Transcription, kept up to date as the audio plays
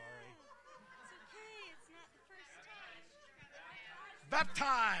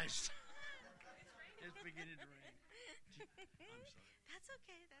baptized. It's beginning to rain. I'm sorry. That's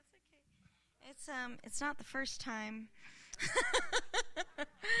okay. It's not the first time.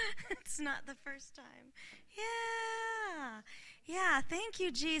 It's not the first time. Yeah. Thank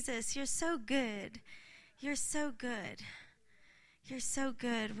you, Jesus. You're so good. You're so good. You're so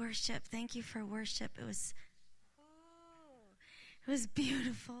good. Worship. Thank you for worship. It was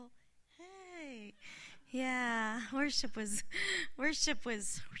beautiful. Hey. Yeah. Worship was.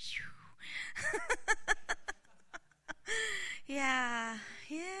 Yeah.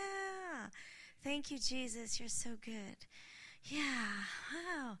 Thank you, Jesus. You're so good. Yeah.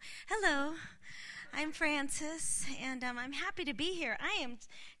 Oh. Hello. I'm Frances, and I'm happy to be here. I am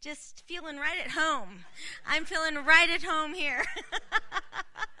just feeling right at home. I'm feeling right at home here.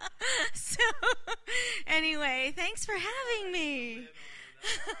 So, anyway, thanks for having me.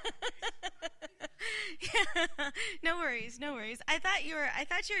 Yeah, no worries. I thought you were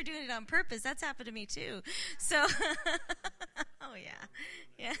doing it on purpose. That's happened to me too. So, oh yeah.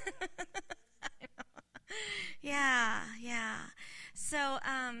 Yeah. So,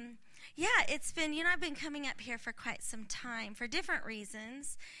 it's been, I've been coming up here for quite some time for different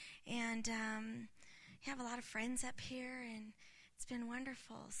reasons, and I have a lot of friends up here, and it's been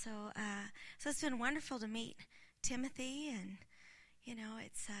wonderful. So it's been wonderful to meet Timothy, and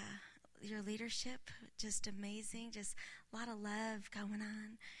it's your leadership, just amazing, just a lot of love going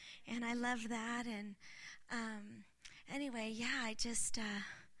on, and I love that. And anyway, I just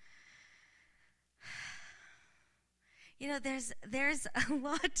there's a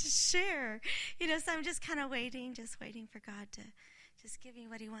lot to share, so I'm just kind of waiting for God to just give me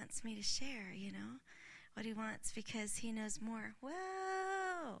what he wants me to share, what he wants, because he knows more,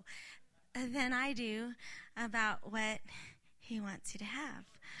 than I do about what he wants you to have.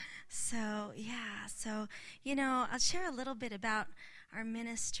 So, I'll share a little bit about our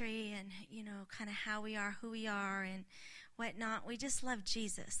ministry and, kind of how we are, who we are, and whatnot. We just love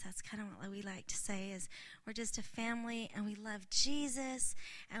Jesus. That's kind of what we like to say, is we're just a family, and we love Jesus,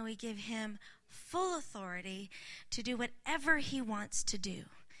 and we give him full authority to do whatever he wants to do.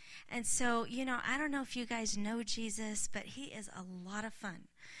 And so, I don't know if you guys know Jesus, but he is a lot of fun.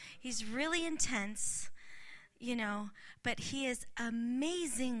 He's really intense, but he is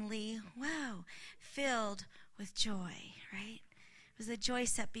amazingly, filled with joy, right? It was the joy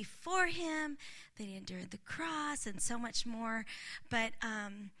set before him, that he endured the cross and so much more. But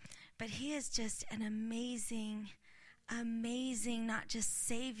he is just an amazing, not just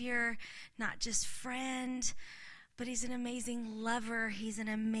Savior, not just friend, but he's an amazing lover. He's an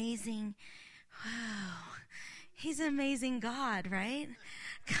amazing, he's an amazing God, right?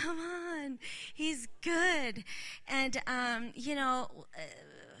 Come on, he's good. And,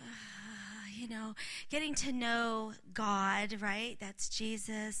 getting to know God, right? That's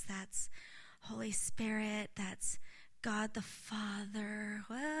Jesus, that's Holy Spirit, that's God the Father.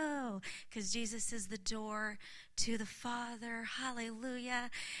 Because Jesus is the door to the Father. Hallelujah.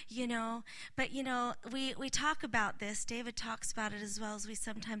 But we talk about this. David talks about it as well, as we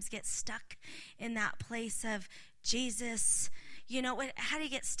sometimes get stuck in that place of Jesus. How do you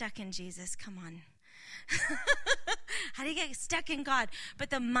get stuck in Jesus? Come on. How do you get stuck in God? But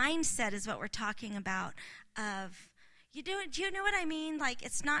the mindset is what we're talking about. Do you know what I mean? Like,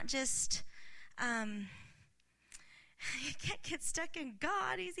 it's not just, you can't get stuck in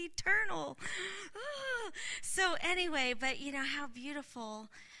God. He's eternal. So anyway, but how beautiful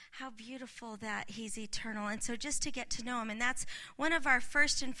that he's eternal. And so just to get to know him, and that's one of our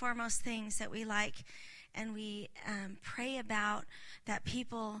first and foremost things that we like, and we pray about, that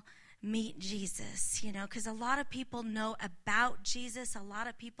people meet Jesus, because a lot of people know about Jesus. A lot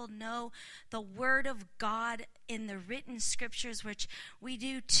of people know the Word of God in the written scriptures, which we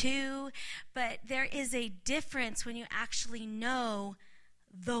do too. But there is a difference when you actually know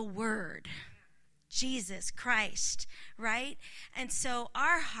the Word, Jesus Christ, right? And so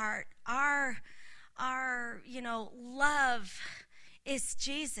our heart, our love is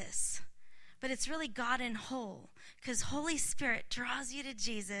Jesus. But it's really God in whole, because Holy Spirit draws you to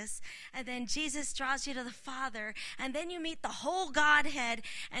Jesus, and then Jesus draws you to the Father, and then you meet the whole Godhead,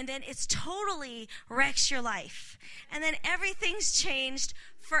 and then it's totally wrecks your life. And then everything's changed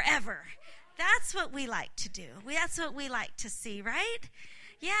forever. That's what we like to do. That's what we like to see, right?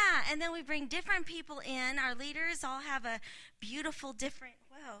 Yeah, and then we bring different people in. Our leaders all have a beautiful, different,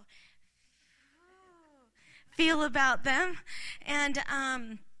 feel about them. And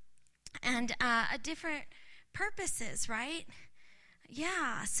different purposes, right?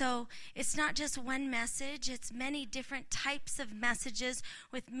 yeah, so it's not just one message. It's many different types of messages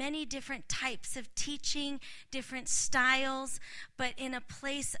with many different types of teaching, different styles, but in a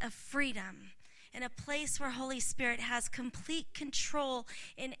place of freedom, in a place where Holy Spirit has complete control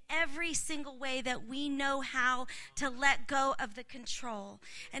in every single way that we know how to let go of the control.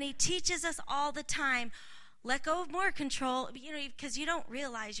 And he teaches us all the time, let go of more control, because you don't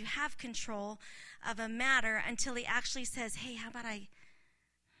realize you have control of a matter until he actually says, hey, how about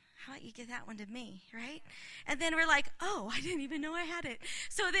you give that one to me, right? And then we're like, oh, I didn't even know I had it.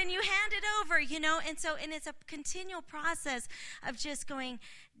 So then you hand it over, and it's a continual process of just going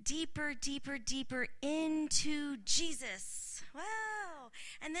deeper, deeper, deeper into Jesus. Wow.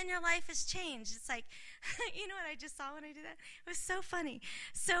 And then your life has changed. It's like, you know what I just saw when I did that? It was so funny.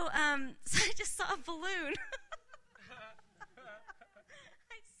 So I just saw a balloon.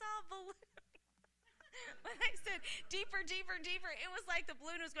 I saw a balloon. When I said deeper, deeper, deeper, it was like the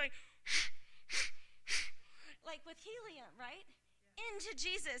balloon was going like with helium, right? Into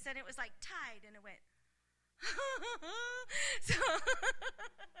Jesus, and it was like tied, and it went so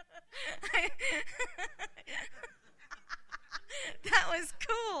that was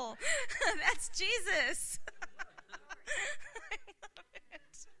cool. That's Jesus. I love it.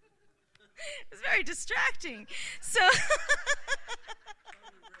 It was very distracting. So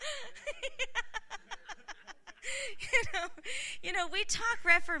we talk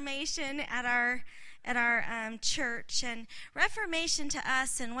Reformation at our church, and Reformation to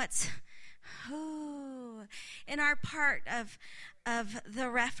us, and what's in our part of the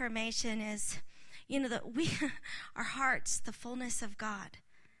Reformation is, that we our hearts, the fullness of God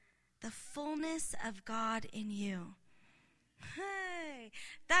in you. Hey,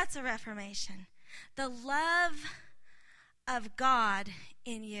 that's a Reformation. The love of God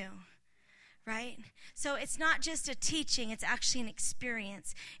in you. Right? So it's not just a teaching, it's actually an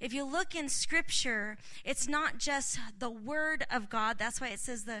experience. If you look in Scripture, it's not just the Word of God. That's why it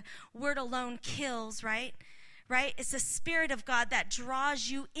says the Word alone kills, right? Right? It's the Spirit of God that draws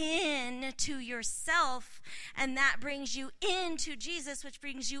you in to yourself, and that brings you into Jesus, which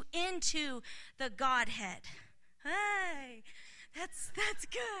brings you into the Godhead. Hey, that's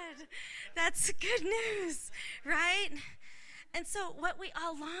good. That's good news, right? And so what we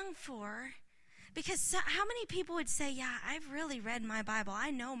all long for, because how many people would say, yeah, I've really read my Bible. I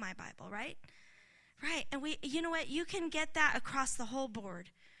know my Bible, right? Right. And you know what? You can get that across the whole board,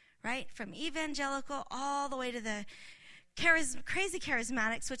 right? From evangelical all the way to the crazy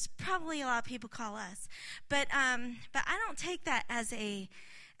charismatics, which probably a lot of people call us. But I don't take that as a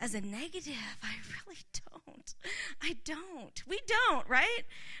negative. I really don't. I don't. We don't, right?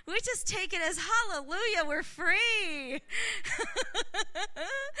 We just take it as hallelujah, we're free.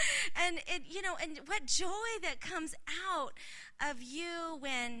 And and what joy that comes out of you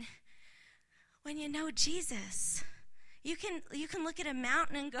when you know Jesus. You can look at a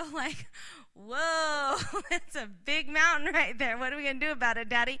mountain and go like, whoa, that's a big mountain right there. What are we going to do about it,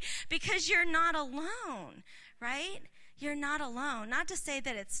 Daddy? Because you're not alone, right? You're not alone. Not to say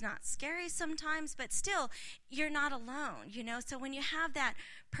that it's not scary sometimes, but still, you're not alone, So when you have that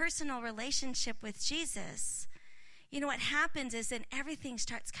personal relationship with Jesus, what happens is then everything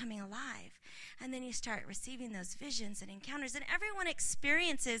starts coming alive. And then you start receiving those visions and encounters. And everyone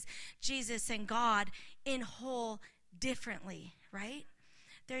experiences Jesus and God in whole differently, right?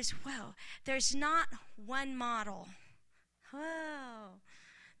 There's not one model. Whoa.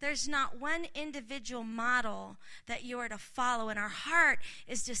 There's not one individual model that you are to follow. And our heart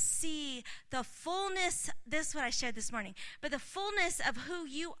is to see the fullness, this is what I shared this morning, but the fullness of who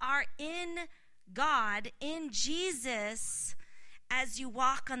you are in God, in Jesus, as you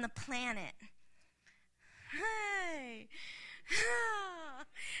walk on the planet. Hey.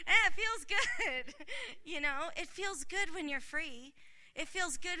 It feels good. It feels good when you're free. It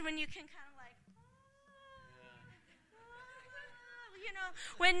feels good when you can kind of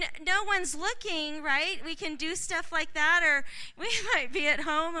when no one's looking, right? We can do stuff like that, or we might be at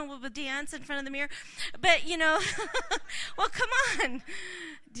home and we'll dance in front of the mirror. But, well, come on.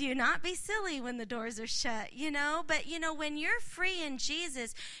 Do not be silly when the doors are shut, But, when you're free in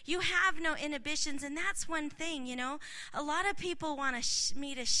Jesus, you have no inhibitions. And that's one thing, A lot of people want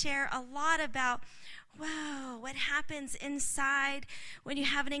me to share a lot about, whoa, what happens inside when you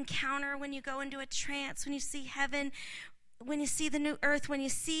have an encounter, when you go into a trance, when you see heaven, when you see the new earth, when you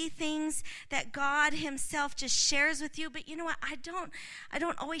see things that God himself just shares with you. But you know what? I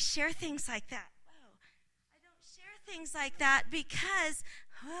don't always share things like that. I don't share things like that because,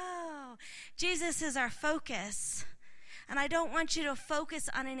 Jesus is our focus. And I don't want you to focus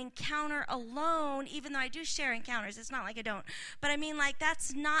on an encounter alone, even though I do share encounters. It's not like I don't. But I mean, like,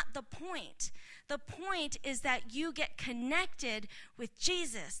 that's not the point. The point is that you get connected with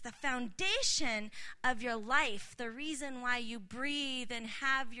Jesus, the foundation of your life. The reason why you breathe and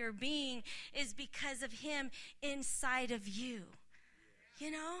have your being is because of him inside of you.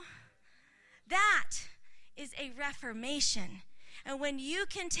 You know? That is a reformation. And when you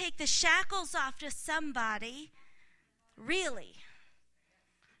can take the shackles off to somebody, really,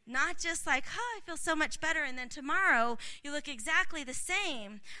 not just like, oh, I feel so much better, and then tomorrow you look exactly the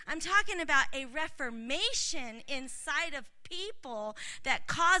same. I'm talking about a reformation inside of people that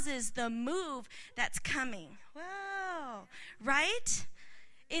causes the move that's coming. Whoa, right?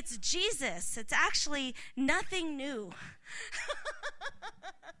 It's Jesus. It's actually nothing new.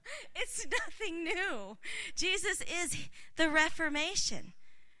 It's nothing new. Jesus is the reformation.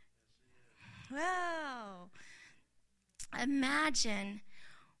 Whoa. Imagine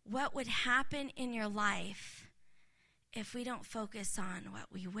what would happen in your life if we don't focus on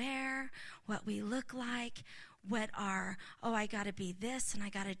what we wear, what we look like, what our, oh, I got to be this, and I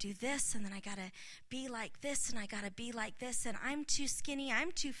got to do this, and then I got to be like this, and I got to be like this, and I'm too skinny,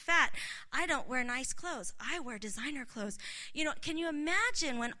 I'm too fat, I don't wear nice clothes, I wear designer clothes. You know, can you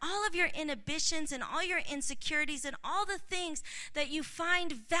imagine when all of your inhibitions and all your insecurities and all the things that you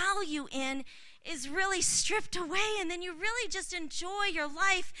find value in is really stripped away, and then you really just enjoy your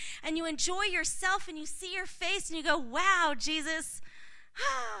life, and you enjoy yourself, and you see your face, and you go, wow, Jesus,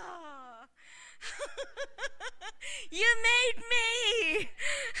 you made me.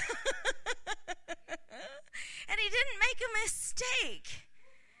 And he didn't make a mistake.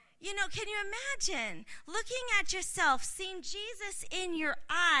 You know, can you imagine looking at yourself, seeing Jesus in your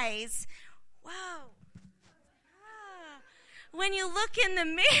eyes? Whoa. When you look in the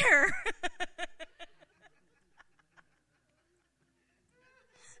mirror,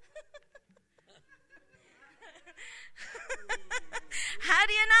 how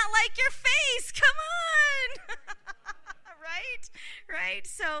do you not like your face? Come on. Right?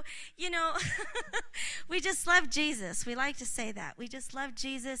 So, you know, we just love Jesus. We like to say that. We just love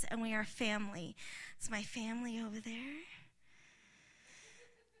Jesus, and we are family. It's my family over there.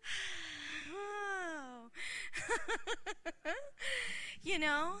 You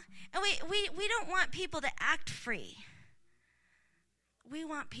know, and we don't want people to act free. We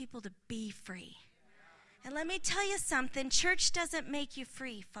want people to be free. And let me tell you something, church doesn't make you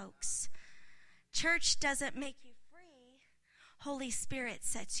free, folks. Church doesn't make you free. Holy Spirit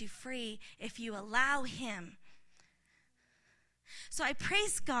sets you free if you allow him. So I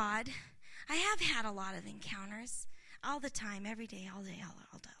praise God. I have had a lot of encounters all the time, every day, all day, all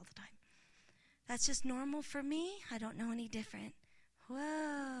the time. That's just normal for me. I don't know any different.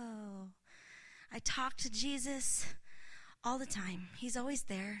 Whoa. I talk to Jesus all the time. He's always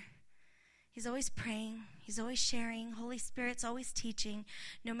there. He's always praying. He's always sharing. Holy Spirit's always teaching.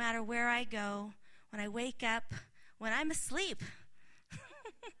 No matter where I go, when I wake up, when I'm asleep.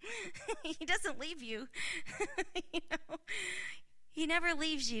 He doesn't leave you. You know? He never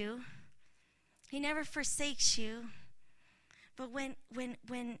leaves you. He never forsakes you. But when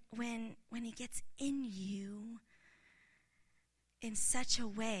he gets in you in such a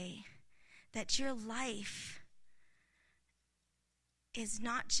way that your life is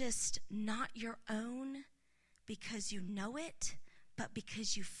not just not your own because you know it, but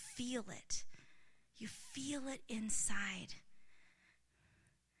because you feel it. You feel it inside.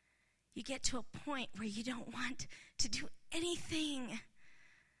 You get to a point where you don't want to do anything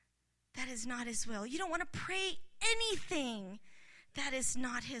that is not his will. You don't want to pray anything that is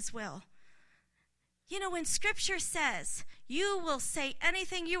not his will. You know, when Scripture says, you will say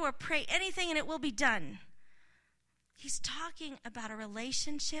anything, you will pray anything, and it will be done. He's talking about a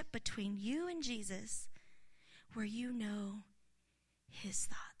relationship between you and Jesus where you know his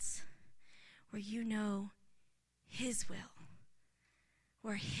thoughts, where you know his will,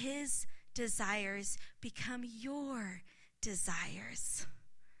 where his desires become your desires.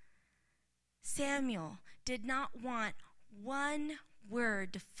 Samuel did not want one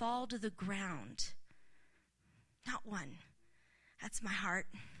word to fall to the ground. Not one. That's my heart.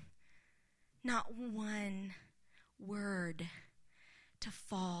 Not one word to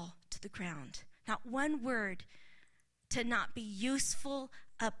fall to the ground. Not one word to not be useful,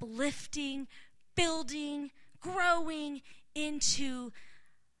 uplifting, building, growing into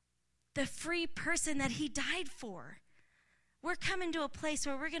the free person that he died for. We're coming to a place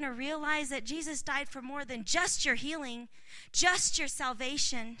where we're going to realize that Jesus died for more than just your healing, just your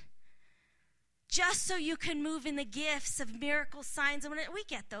salvation, just so you can move in the gifts of miracles, signs, and we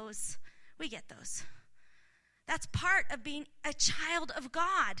get those. We get those. That's part of being a child of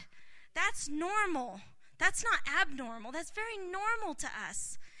God. That's normal. That's not abnormal. That's very normal to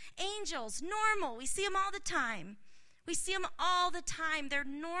us. Angels, normal. We see them all the time. We see them all the time. They're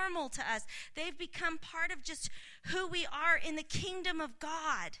normal to us. They've become part of just who we are in the kingdom of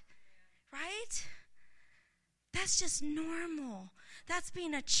God, right? That's just normal. That's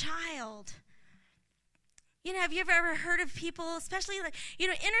being a child. You know, have you ever heard of people, especially like,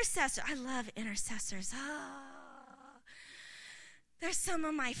 intercessors? I love intercessors. They're some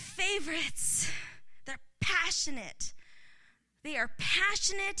of my favorites. They're passionate. They are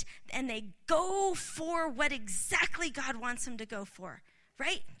passionate, and they go for what exactly God wants them to go for,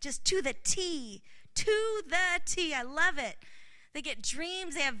 right? Just to the T. To the T. I love it. They get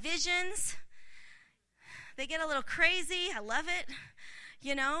dreams. They have visions. They get a little crazy. I love it.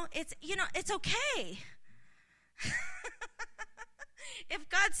 It's okay. If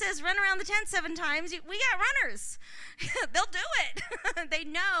God says run around the tent 7 times, we got runners. They'll do it. They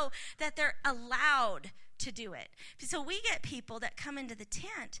know that they're allowed to do it. So we get people that come into the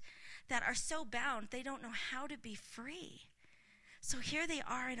tent that are so bound, they don't know how to be free. So here they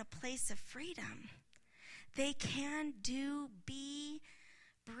are in a place of freedom. They can do, be,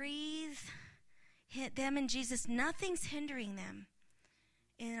 breathe. Them and Jesus, nothing's hindering them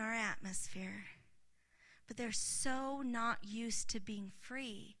in our atmosphere. But they're so not used to being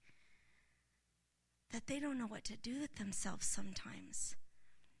free that they don't know what to do with themselves sometimes.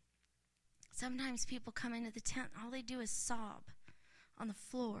 Sometimes people come into the tent, all they do is sob on the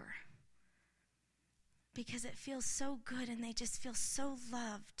floor because it feels so good and they just feel so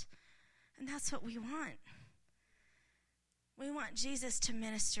loved. And that's what we want. We want Jesus to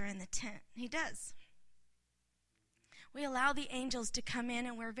minister in the tent. He does. We allow the angels to come in,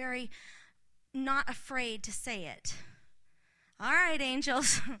 and we're very not afraid to say it. All right,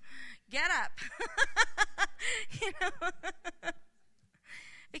 angels, get up.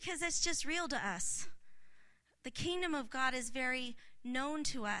 Because it's just real to us. The kingdom of God is very known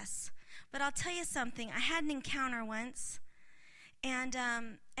to us. But I'll tell you something. I had an encounter once, and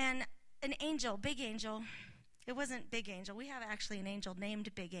an angel, big angel. It wasn't Big Angel. We have actually an angel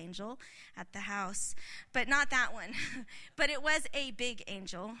named Big Angel at the house, but not that one. But it was a big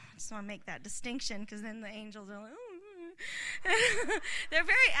angel. I just want to make that distinction because then the angels are like, oh. They're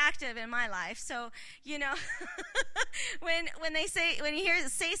very active in my life. So, when you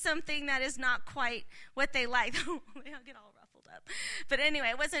say something that is not quite what they like, they'll get all ruffled up. But anyway,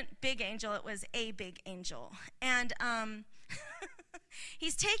 it wasn't Big Angel. It was a big angel. And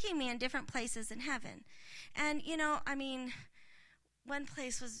he's taking me in different places in heaven. And, one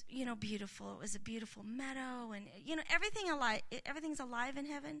place was, beautiful. It was a beautiful meadow. And, everything's alive in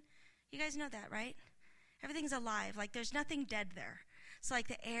heaven. You guys know that, right? Everything's alive. Like, there's nothing dead there. So, like,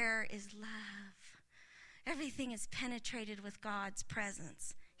 the air is love. Everything is penetrated with God's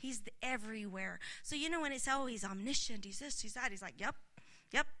presence. He's everywhere. So, when it's, he's omniscient, he's this, he's that. He's like, yep.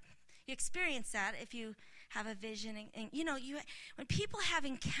 You experience that if you have a vision. And when people have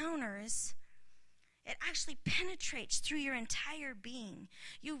encounters, it actually penetrates through your entire being.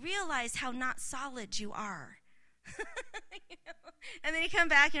 You realize how not solid you are. And then you come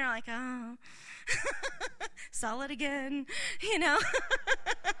back and you're like, oh, solid again,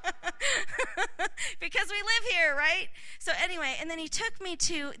 because we live here, right? So anyway, and then he took me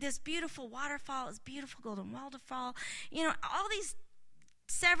to this beautiful waterfall, this beautiful golden waterfall, all these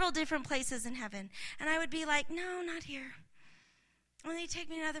several different places in heaven. And I would be like, no, not here. And then he'd take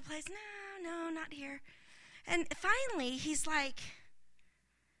me to another place, no, not here. And finally, he's like,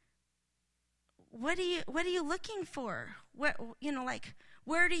 what are you looking for? Where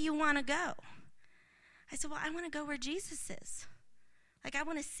do you want to go? I said, well, I want to go where Jesus is. Like, I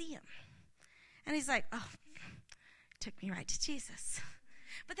want to see him. And he's like, oh, took me right to Jesus.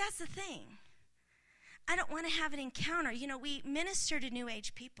 But that's the thing. I don't want to have an encounter. We minister to New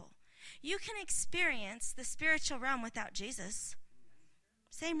Age people. You can experience the spiritual realm without Jesus.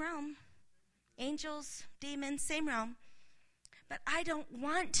 Same realm. Angels, demons, same realm. But I don't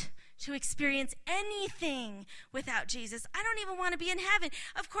want to experience anything without Jesus. I don't even want to be in heaven.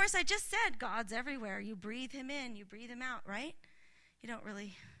 Of course, I just said God's everywhere. You breathe him in, you breathe him out, right? You don't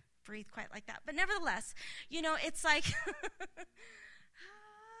really breathe quite like that. But nevertheless, it's like,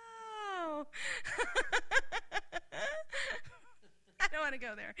 oh. I don't want to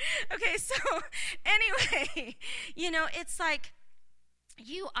go there. Okay, so anyway, it's like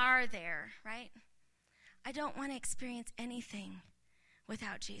you are there, right? I don't want to experience anything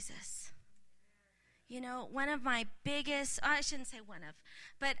without Jesus. One of my biggest, I shouldn't say one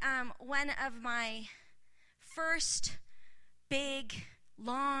of my first big,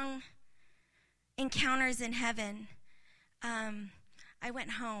 long encounters in heaven, I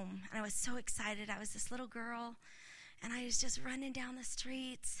went home, and I was so excited. I was this little girl, and I was just running down the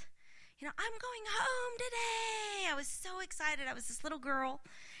streets. I'm going home today. I was so excited. I was this little girl,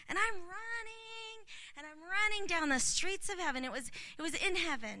 and I'm running down the streets of heaven. It was in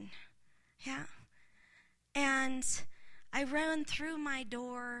heaven, yeah. And I run through my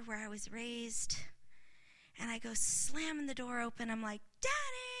door where I was raised, and I go slamming the door open. I'm like,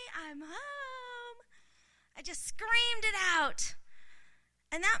 Daddy, I'm home. I just screamed it out.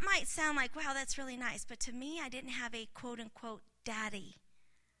 And that might sound like, wow, that's really nice. But to me, I didn't have a quote-unquote daddy.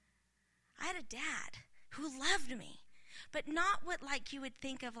 I had a dad who loved me, but not what like you would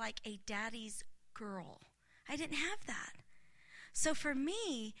think of like a daddy's girl. I didn't have that. So for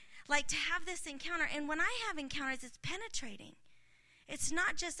me, like to have this encounter, and when I have encounters, it's penetrating. It's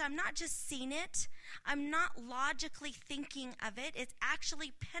not just, I'm not just seeing it. I'm not logically thinking of it. It's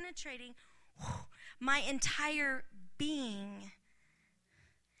actually penetrating my entire being.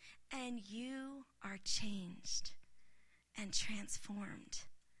 And you are changed and transformed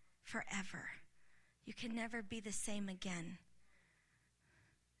forever. You can never be the same again.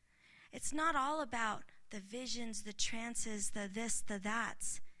 It's not all about the visions, the trances, the this, the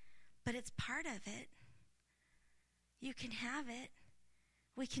that's, but it's part of it. You can have it.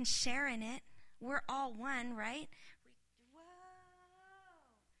 We can share in it. We're all one, right?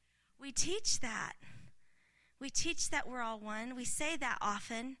 We teach that. We teach that we're all one. We say that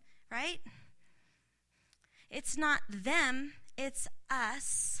often, right? It's not them, it's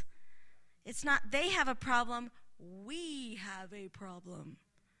us. It's not they have a problem, we have a problem.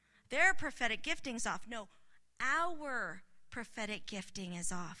 Their prophetic gifting's off. No, our prophetic gifting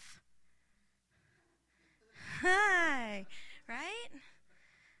is off. Hi, right?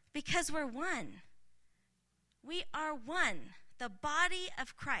 Because we're one. We are one, the body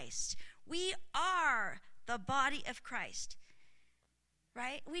of Christ. We are the body of Christ,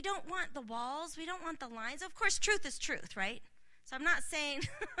 right? We don't want the walls. We don't want the lines. Of course, truth is truth, right? So I'm not saying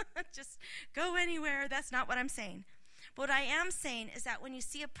just go anywhere. That's not what I'm saying. But what I am saying is that when you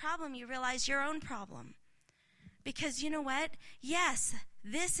see a problem, you realize your own problem. Because you know what? Yes,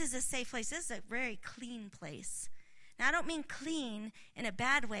 this is a safe place. This is a very clean place. Now, I don't mean clean in a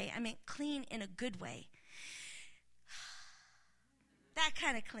bad way. I mean clean in a good way. That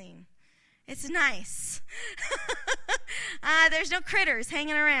kind of clean. It's nice. There's no critters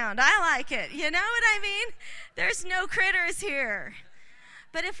hanging around. I like it. You know what I mean? There's no critters here.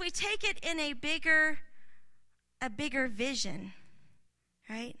 But if we take it in a bigger vision,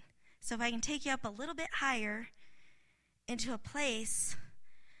 right? So if I can take you up a little bit higher into a place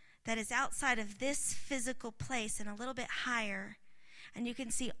that is outside of this physical place and a little bit higher, and you can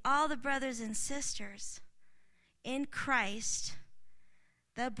see all the brothers and sisters in Christ,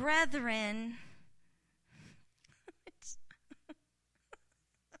 the brethren,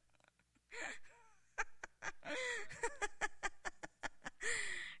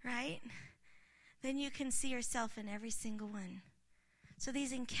 right? Then you can see yourself in every single one. So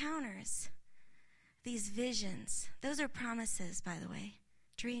these encounters, these visions, those are promises, by the way.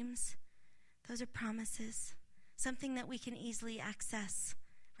 Dreams, those are promises. Something that we can easily access,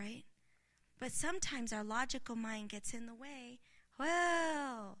 right? But sometimes our logical mind gets in the way.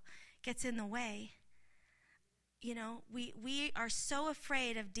 Gets in the way. You know, we are so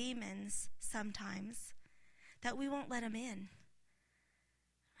afraid of demons sometimes that we won't let them in,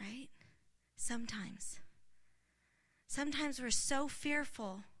 right? Sometimes we're so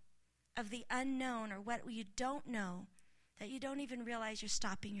fearful of the unknown or what you don't know that you don't even realize you're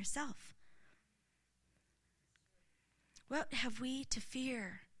stopping yourself. What have we to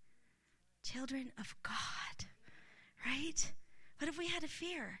fear? Children of God, right? What have we had to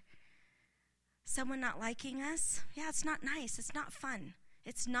fear? Someone not liking us? Yeah, it's not nice. It's not fun.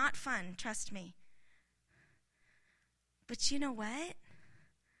 It's not fun, trust me. But you know what?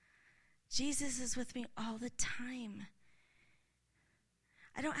 Jesus is with me all the time.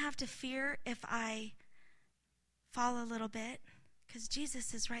 I don't have to fear if I fall a little bit because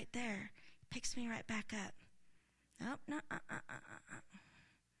Jesus is right there. He picks me right back up. Nope, no,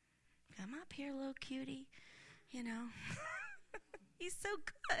 Come up here, little cutie. You know. He's so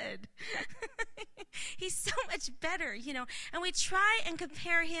good. He's so much better, you know. And we try and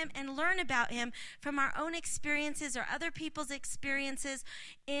compare him and learn about him from our own experiences or other people's experiences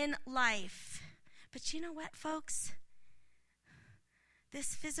in life. But you know what, folks?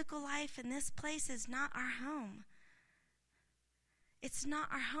 This physical life and this place is not our home. It's not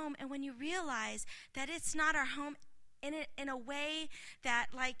our home. And when you realize that it's not our home in a way that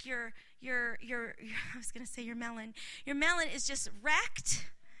like your I was going to say your melon is just wrecked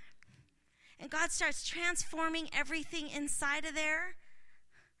and God starts transforming everything inside of there,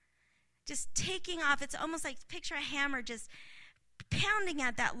 just taking off. It's almost like picture a hammer just pounding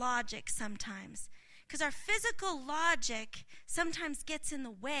at that logic sometimes. Because our physical logic sometimes gets in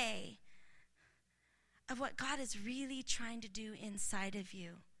the way of what God is really trying to do inside of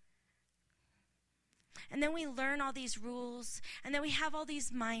you. And then we learn all these rules, and then we have all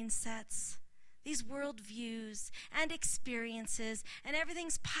these mindsets, these worldviews and experiences, and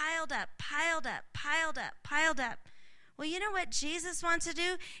everything's piled up. Well, you know what Jesus wants to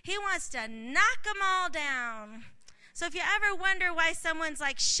do? He wants to knock them all down. So if you ever wonder why someone's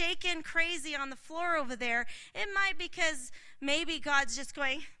like shaking crazy on the floor over there, it might be because maybe God's just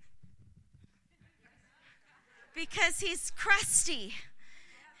going, because he's crusty.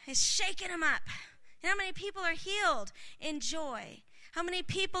 He's shaking them up. You know how many people are healed in joy? How many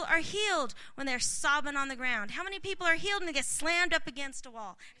people are healed when they're sobbing on the ground? How many people are healed when they get slammed up against a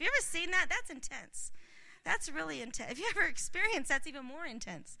wall? Have you ever seen that? That's intense. That's really intense. If you ever experienced, that's even more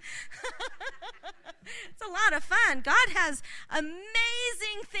intense. It's a lot of fun. God has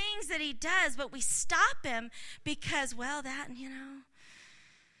amazing things that he does, but we stop him because, well, that, you know.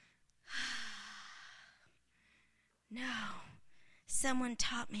 No. Someone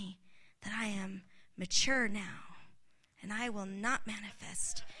taught me that I am mature now, and I will not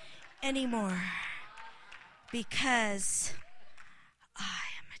manifest anymore because I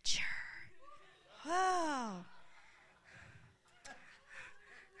am mature. Whoa.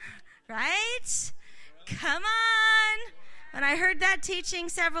 Right? Come on. When I heard that teaching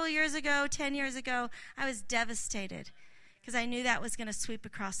several years ago, 10 years ago, I was devastated because I knew that was going to sweep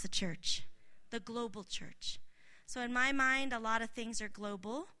across the church, the global church. So in my mind, a lot of things are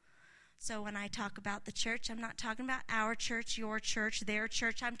global. So when I talk about the church, I'm not talking about our church, your church, their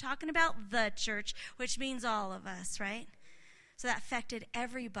church. I'm talking about the church, which means all of us, right? So that affected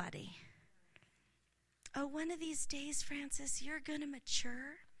everybody. Oh, one of these days, Francis, you're going to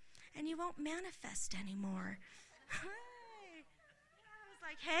mature and you won't manifest anymore. I was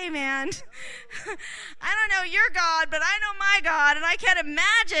like, hey, man, I don't know your God, but I know my God, and I can't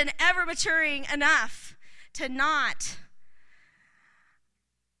imagine ever maturing enough to not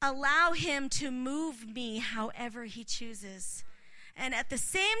allow him to move me however he chooses. And at the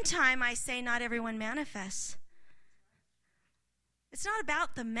same time, I say not everyone manifests. It's not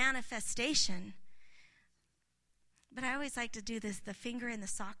about the manifestation. But I always like to do this, the finger in the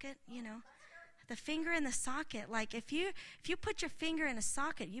socket, you know. The finger in the socket. Like if you put your finger in a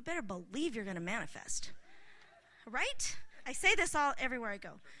socket, you better believe you're going to manifest. Right? I say this all everywhere I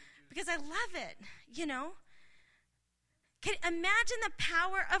go. Because I love it, you know. Imagine the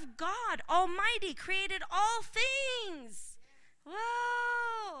power of God Almighty created all things.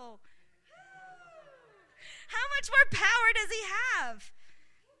 Whoa. How much more power does he have?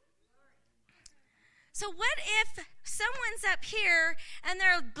 So what if someone's up here and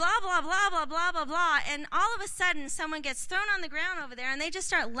they're blah, blah, blah, blah, blah, blah, blah, and all of a sudden someone gets thrown on the ground over there and they just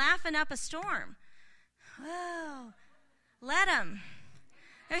start laughing up a storm? Whoa. Let them.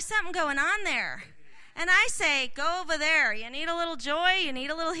 There's something going on there. And I say, go over there. You need a little joy? You need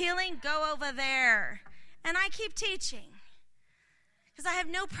a little healing? Go over there. And I keep teaching. Because I have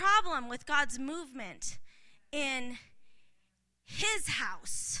no problem with God's movement in his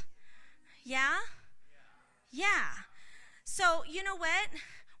house. Yeah? Yeah. So, you know what?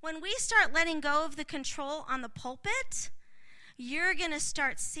 When we start letting go of the control on the pulpit, you're going to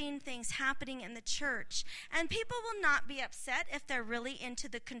start seeing things happening in the church. And people will not be upset if they're really into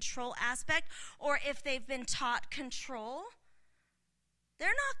the control aspect or if they've been taught control. They're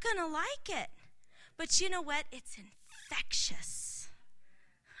not going to like it. But you know what? It's infectious.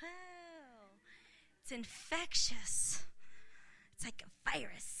 Oh, it's infectious. It's like a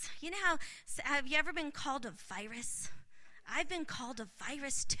virus. You know how, have you ever been called a virus? I've been called a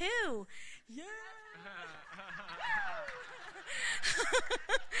virus too. Yeah.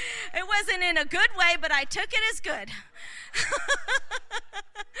 It wasn't in a good way, but I took it as good.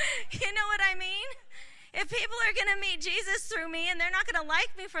 You know what I mean? If people are going to meet Jesus through me and they're not going to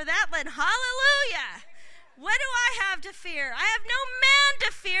like me for that, then hallelujah. What do I have to fear? I have no man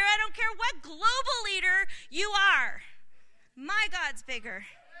to fear. I don't care what global leader you are. My God's bigger.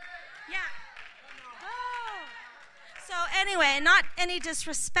 Yeah. Oh. So anyway, not any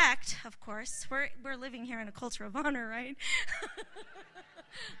disrespect, of course. We're living here in a culture of honor, right?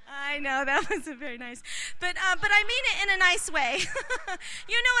 I know, that wasn't very nice. But I mean it in a nice way. You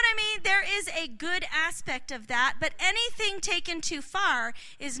know what I mean? There is a good aspect of that, but anything taken too far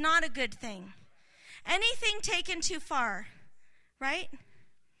is not a good thing. Anything taken too far, right?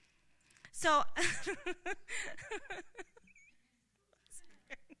 So...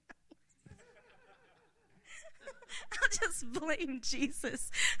 just blame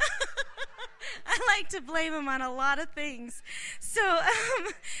Jesus. I like to blame him on a lot of things. So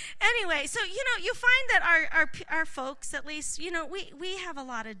anyway, so, you find that our folks, at least, we have a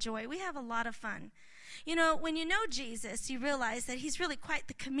lot of joy. We have a lot of fun. When you know Jesus, you realize that he's really quite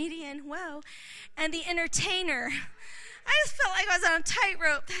the comedian, whoa, and the entertainer. I just felt like I was on a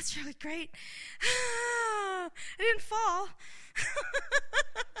tightrope. That's really great. I didn't fall.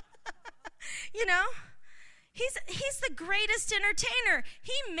 He's the greatest entertainer.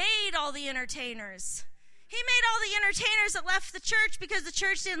 He made all the entertainers. He made all the entertainers that left the church because the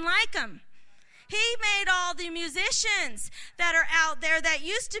church didn't like them. He made all the musicians that are out there that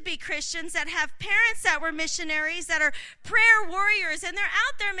used to be Christians, that have parents that were missionaries, that are prayer warriors, and they're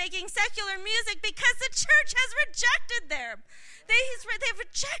out there making secular music because the church has rejected them. They've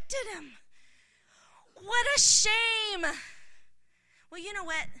rejected him. What a shame. Well, you know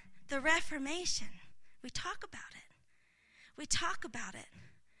what? The Reformation, we talk about it. We talk about it.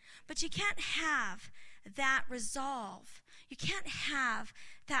 But you can't have that resolve. You can't have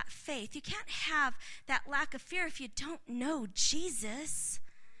that faith. You can't have that lack of fear if you don't know Jesus,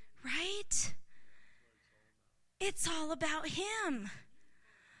 right? It's all about him.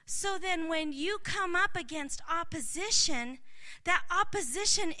 So then when you come up against opposition, that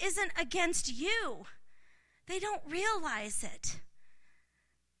opposition isn't against you. They don't realize it.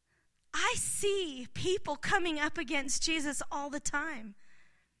 I see people coming up against Jesus all the time.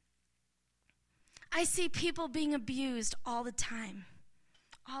 I see people being abused all the time.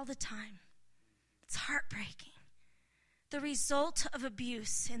 All the time. It's heartbreaking. The result of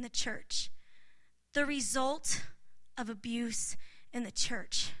abuse in the church. The result of abuse in the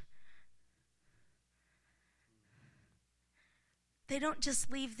church. They don't just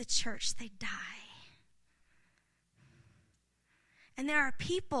leave the church, they die. And there are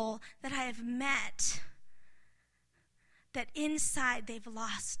people that I have met that inside they've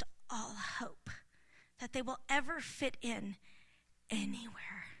lost all hope that they will ever fit in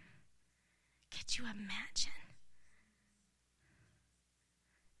anywhere. Could you imagine?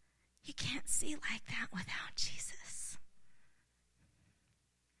 You can't see like that without Jesus.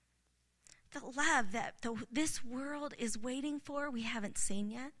 The love that this world is waiting for, we haven't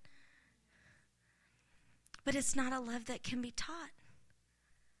seen yet. But it's not a love that can be taught.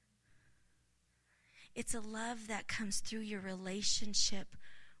 It's a love that comes through your relationship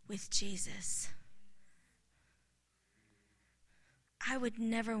with Jesus. I would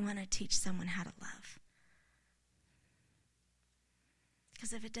never want to teach someone how to love.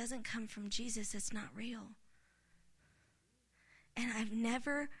 Because if it doesn't come from Jesus, it's not real. And I've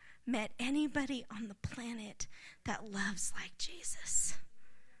never met anybody on the planet that loves like Jesus.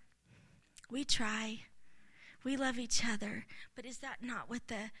 We try. We love each other. But is that not what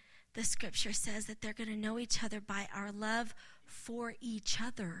the scripture says? That they're going to know each other by our love for each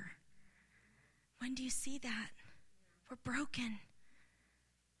other. When do you see that? We're broken.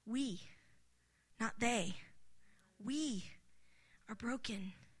 We, not they. We are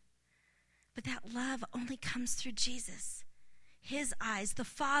broken. But that love only comes through Jesus. His eyes, the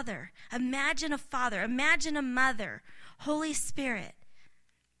Father. Imagine a father. Imagine a mother. Holy Spirit.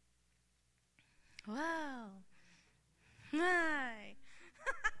 Whoa. Hi.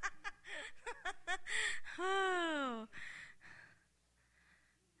 Oh.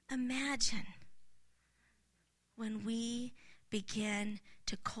 Imagine when we begin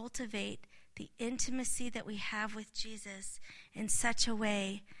to cultivate the intimacy that we have with Jesus in such a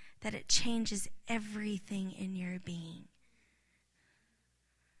way that it changes everything in your being.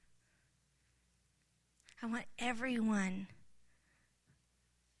 I want everyone,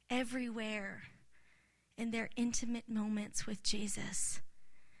 everywhere, in their intimate moments with Jesus,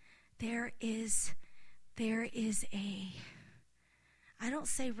 there is a, I don't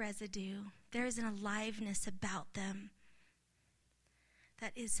say residue, there is an aliveness about them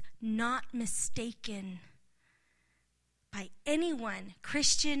that is not mistaken by anyone,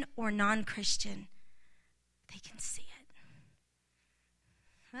 Christian or non-Christian. They can see it.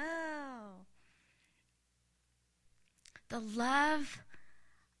 Oh. The love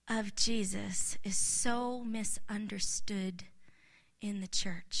of Jesus is so misunderstood in the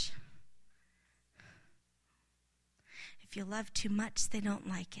church. If you love too much, they don't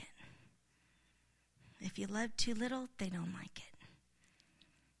like it. If you love too little, they don't like it.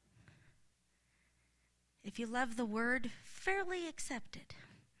 If you love the word, fairly accepted.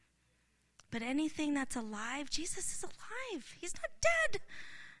 But anything that's alive, Jesus is alive. He's not dead.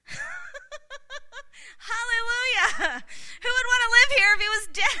 Hallelujah. Who would want to live here if he was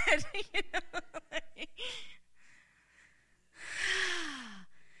dead?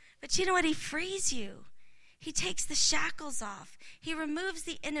 But you know what? He frees you. He takes the shackles off. He removes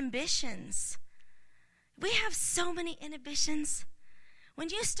the inhibitions. We have so many inhibitions. When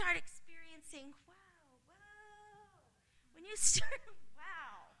you start experiencing, when you start,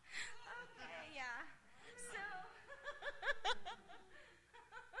 okay, yeah. So,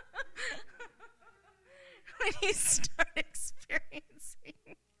 when you start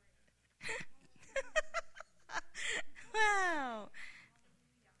experiencing, wow.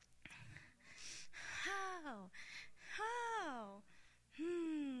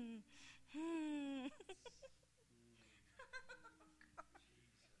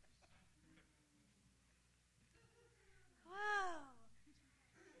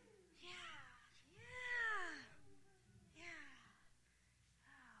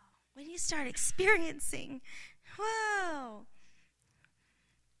 When you start experiencing,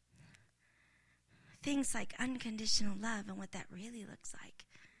 things like unconditional love and what that really looks like,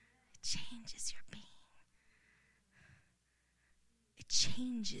 it changes your being. It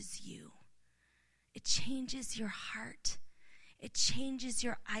changes you. It changes your heart. It changes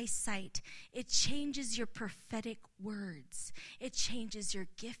your eyesight. It changes your prophetic words. It changes your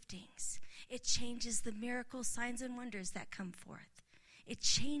giftings. It changes the miracles, signs, and wonders that come forth. It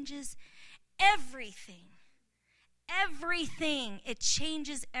changes everything. Everything. It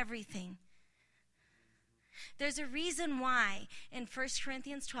changes everything. There's a reason why in 1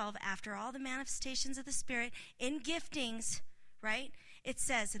 Corinthians 12, after all the manifestations of the Spirit, in giftings, right, it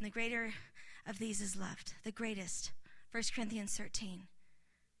says, and the greater of these is loved, the greatest, 1 Corinthians 13.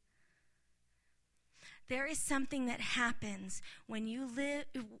 There is something that happens when you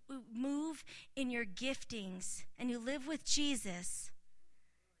move in your giftings and you live with Jesus.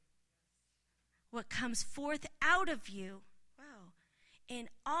 What comes forth out of you, in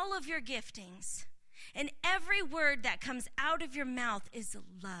all of your giftings, and every word that comes out of your mouth is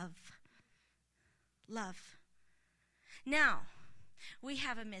love. Love. Now, we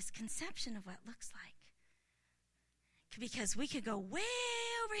have a misconception of what it looks like. Because we could go way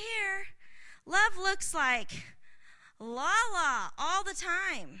over here. Love looks like la all the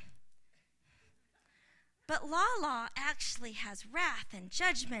time. But la actually has wrath and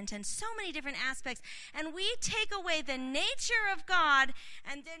judgment and so many different aspects. And we take away the nature of God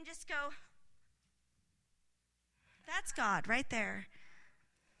and then just go, that's God right there.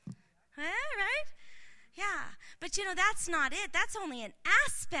 Right? Yeah. But that's not it. That's only an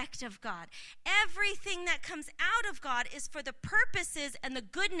aspect of God. Everything that comes out of God is for the purposes and the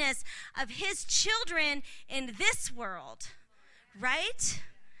goodness of his children in this world. Right?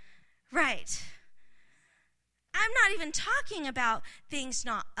 Right. I'm not even talking about things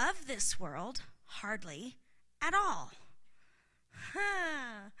not of this world, hardly at all.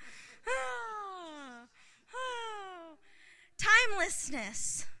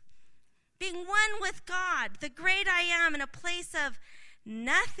 Timelessness, being one with God, the great I am, in a place of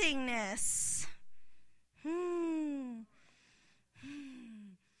nothingness. Where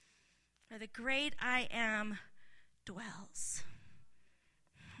the great I am dwells.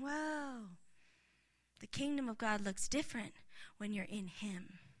 Whoa. The kingdom of God looks different when you're in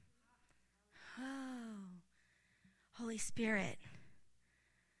him. Oh, Holy Spirit,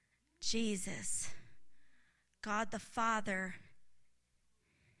 Jesus, God the Father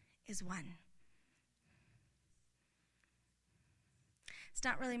is one. It's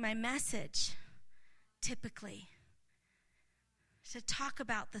not really my message, typically, to talk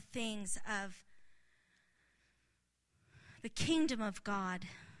about the things of the kingdom of God.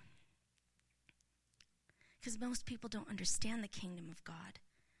 Because most people don't understand the kingdom of God.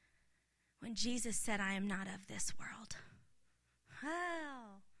 When Jesus said, I am not of this world.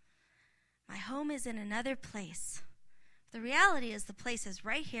 Oh, my home is in another place. The reality is the place is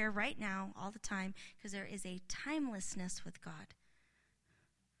right here, right now, all the time, because there is a timelessness with God.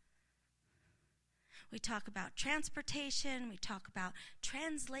 We talk about transportation, we talk about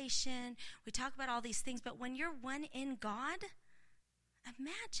translation, we talk about all these things, but when you're one in God,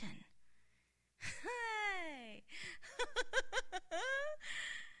 imagine. Hey.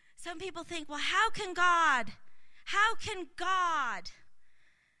 Some people think, well, how can God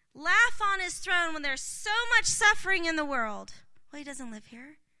laugh on his throne when there's so much suffering in the world? Well, he doesn't live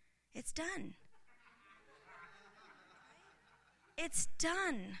here. It's done. It's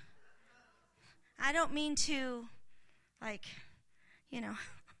done. I don't mean to, make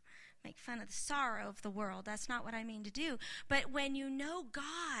fun of the sorrow of the world. That's not what I mean to do. But when you know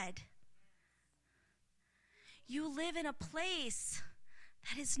God, you live in a place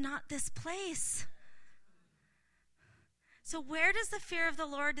that is not this place. So where does the fear of the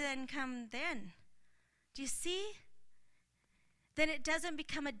Lord then come then? Do you see? then it doesn't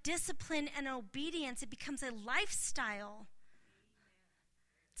become a discipline and obedience. It becomes a lifestyle.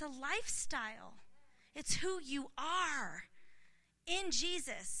 It's a lifestyle. It's who you are in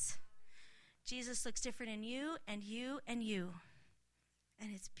Jesus. Jesus looks different in you and you and you.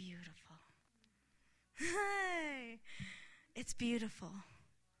 And it's beautiful. Hey, it's beautiful.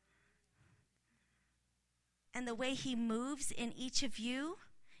 And the way he moves in each of you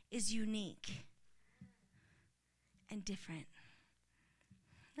is unique and different.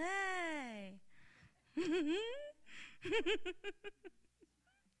 Hey.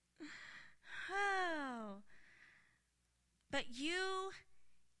 Oh. But you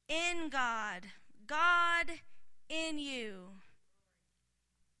in God, God in you.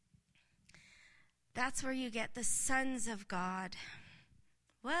 That's where you get the sons of God.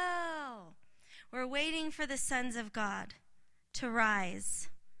 Whoa. We're waiting for the sons of God to rise.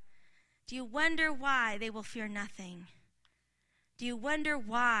 Do you wonder why they will fear nothing? Do you wonder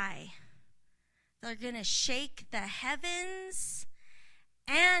why they're going to shake the heavens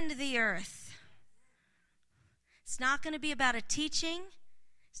and the earth? It's not going to be about a teaching.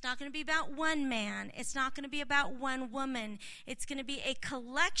 It's not going to be about one man. It's not going to be about one woman. It's going to be a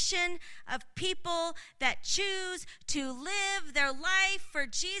collection of people that choose to live their life for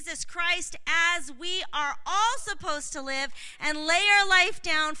Jesus Christ as we are all supposed to live and lay our life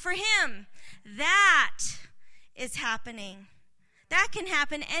down for him. That is happening. That can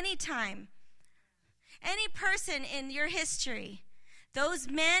happen anytime. Any person in your history, those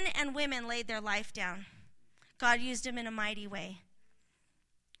men and women laid their life down. God used them in a mighty way.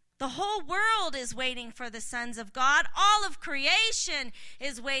 The whole world is waiting for the sons of God. All of creation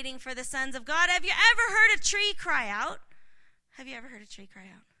is waiting for the sons of God. Have you ever heard a tree cry out? Have you ever heard a tree cry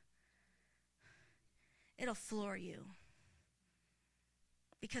out? It'll floor you.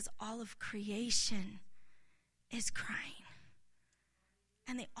 Because all of creation is crying.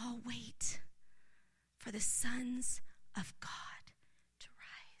 And they all wait for the sons of God to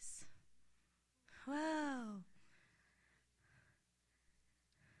rise. Whoa.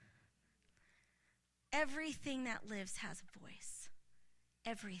 Everything that lives has a voice.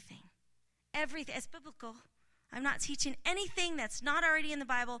 Everything. Everything. It's biblical. I'm not teaching anything that's not already in the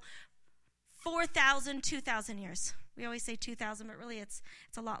Bible. 4,000, 2,000 years. We always say 2,000, but really it's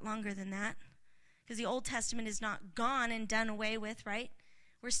a lot longer than that. Because the Old Testament is not gone and done away with, right?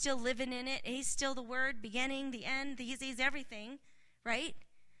 We're still living in it. He's still the Word, beginning, the end. He's everything, right?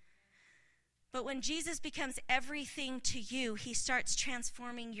 But when Jesus becomes everything to you, he starts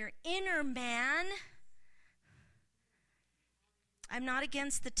transforming your inner man. I'm not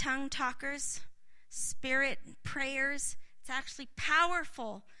against the tongue talkers, spirit prayers. It's actually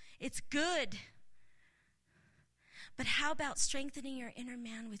powerful. It's good. But how about strengthening your inner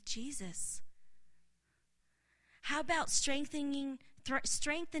man with Jesus? How about strengthening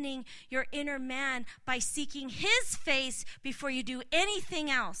your inner man by seeking his face before you do anything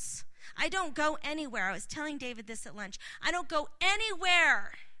else? I don't go anywhere. I was telling David this at lunch. I don't go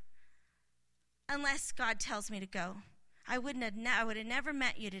anywhere unless God tells me to go. I would have never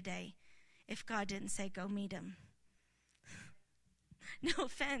met you today if God didn't say go meet him. No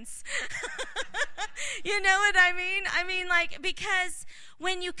offense. You know what I mean? I mean, like, because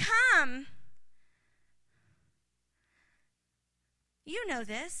when you come, you know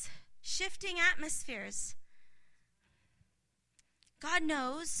this, shifting atmospheres. God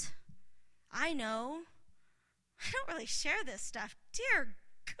knows. I know. I don't really share this stuff. Dear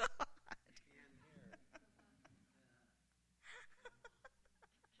God.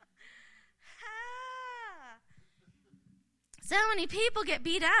 So many people get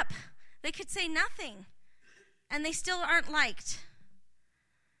beat up. They could say nothing, and they still aren't liked.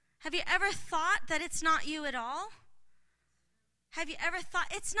 Have you ever thought that it's not you at all? Have you ever thought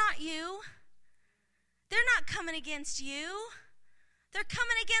it's not you? They're not coming against you. They're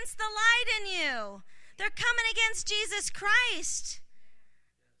coming against the light in you. They're coming against Jesus Christ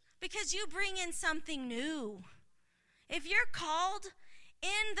because you bring in something new. If you're called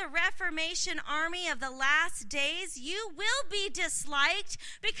in the Reformation army of the last days, you will be disliked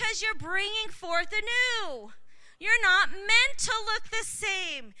because you're bringing forth anew. You're not meant to look the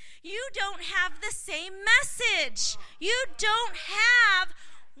same. You don't have the same message. You don't have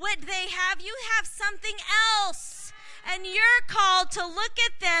what they have. You have something else. And you're called to look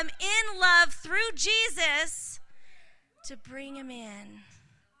at them in love through Jesus to bring them in.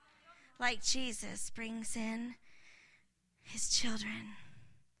 Like Jesus brings in his children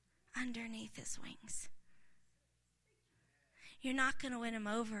underneath his wings. You're not going to win them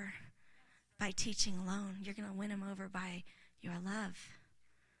over by teaching alone. You're going to win them over by your love.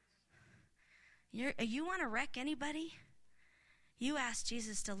 You want to wreck anybody? You ask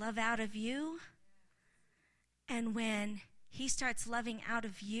Jesus to love out of you, and when he starts loving out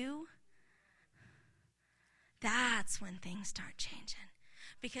of you, that's when things start changing.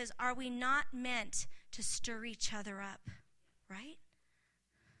 Because are we not meant to stir each other up, right?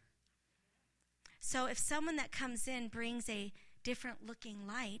 So if someone that comes in brings a different looking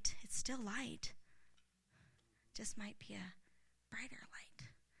light, it's still light. Just might be a brighter light.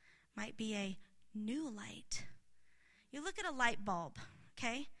 Might be a new light. You look at a light bulb,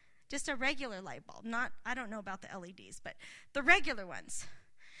 okay? Just a regular light bulb. I don't know about the LEDs, but the regular ones.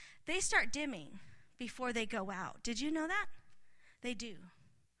 They start dimming before they go out. Did you know that? They do.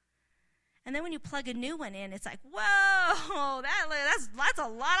 And then when you plug a new one in, it's like, whoa, that's a lot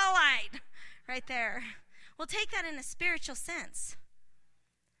of light right there. Well, take that in a spiritual sense.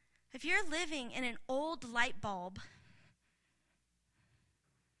 If you're living in an old light bulb,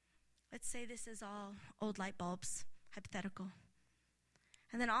 let's say this is all old light bulbs, hypothetical.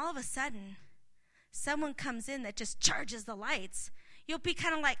 And then all of a sudden, someone comes in that just charges the lights. You'll be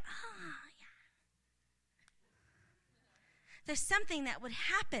kind of like, yeah. There's something that would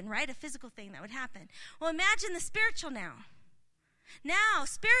happen, right? A physical thing that would happen. Well, imagine the spiritual now. Now,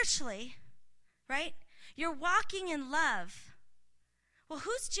 spiritually, right? You're walking in love. Well,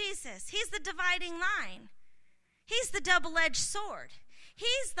 who's Jesus? He's the dividing line. He's the double-edged sword.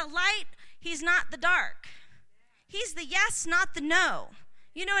 He's the light. He's not the dark. He's the yes, not the no.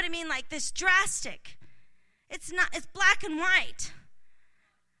 You know what I mean? Like this drastic. It's black and white.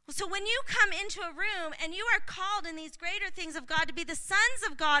 So when you come into a room and you are called in these greater things of God to be the sons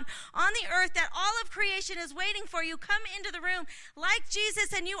of God on the earth that all of creation is waiting for, you come into the room like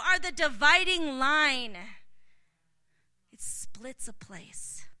Jesus and you are the dividing line. It splits a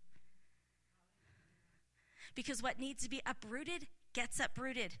place. Because what needs to be uprooted gets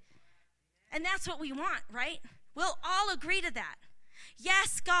uprooted. And that's what we want, right? We'll all agree to that.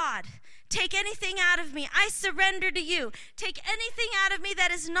 Yes, God, take anything out of me. I surrender to you. Take anything out of me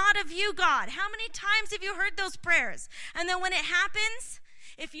that is not of you, God. How many times have you heard those prayers? And then when it happens,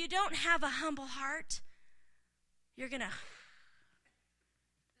 if you don't have a humble heart, you're going to,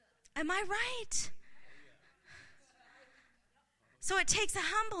 am I right? So it takes a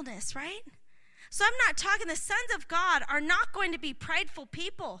humbleness, right? So I'm not talking, the sons of God are not going to be prideful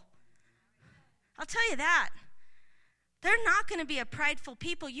people. I'll tell you that. They're not going to be a prideful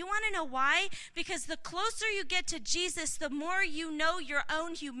people. You want to know why? Because the closer you get to Jesus, the more you know your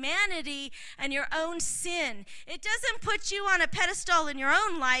own humanity and your own sin. It doesn't put you on a pedestal in your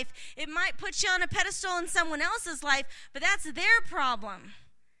own life. It might put you on a pedestal in someone else's life, but that's their problem.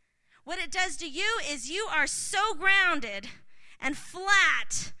 What it does to you is you are so grounded and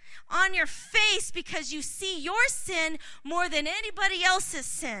flat on your face because you see your sin more than anybody else's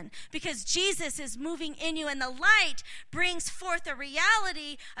sin, because Jesus is moving in you, and the light brings forth a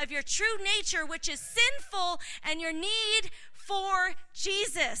reality of your true nature, which is sinful, and your need for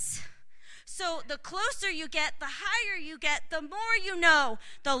Jesus. So the closer you get, the higher you get, the more you know,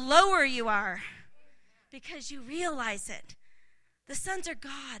 the lower you are, because you realize it. The sons of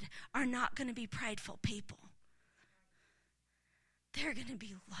God are not going to be prideful people. They're going to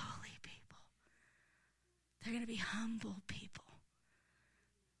be lowly people. They're going to be humble people.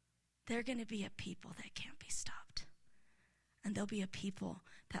 They're going to be a people that can't be stopped. And they'll be a people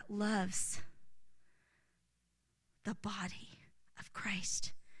that loves the body of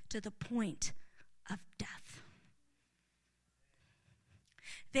Christ to the point of death.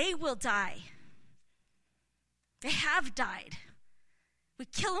 They will die. They have died. We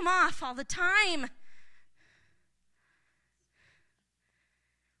kill them off all the time.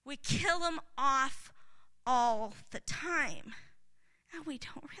 We kill them off all the time, and we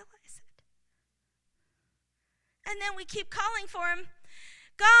don't realize it. And then we keep calling for him,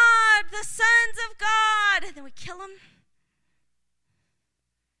 God, the sons of God, and then we kill them.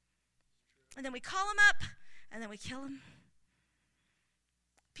 And then we call them up, and then we kill them.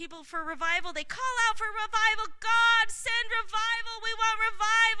 People for revival, they call out for revival. God, send revival. We want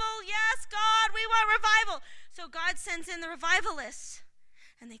revival. Yes, God, we want revival. So God sends in the revivalists.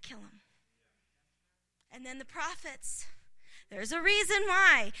 And they kill him. And then the prophets. There's a reason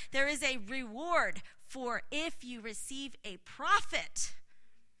why. There is a reward for if you receive a prophet.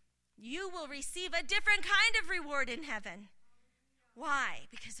 You will receive a different kind of reward in heaven. Why?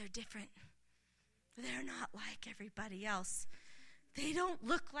 Because they're different. They're not like everybody else. They don't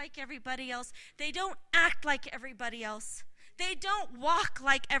look like everybody else. They don't act like everybody else. They don't walk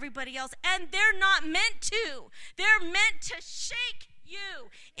like everybody else. And they're not meant to. They're meant to shake you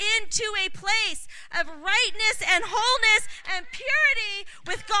into a place of rightness and wholeness and purity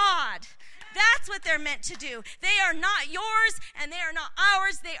with God. That's what they're meant to do. They are not yours and they are not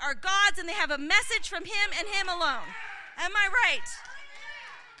ours. They are God's, and they have a message from him and him alone. Am I right?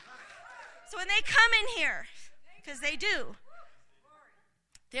 So when they come in here, because they do,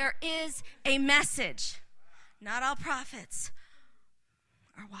 there is a message. Not all prophets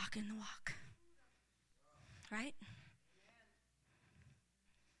are walking the walk. Right?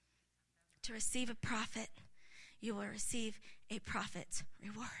 To receive a prophet, you will receive a prophet's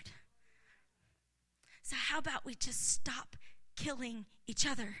reward. So how about we just stop killing each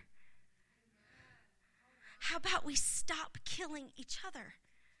other? How about we stop killing each other?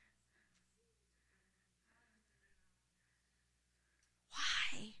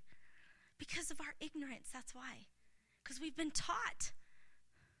 Why? Because of our ignorance, that's why. Because we've been taught.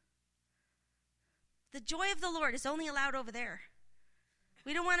 The joy of the Lord is only allowed over there.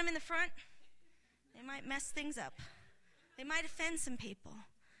 We don't want them in the front. They might mess things up. They might offend some people.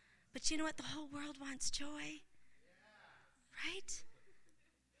 But you know what? The whole world wants joy. Right?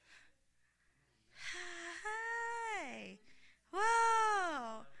 Hi.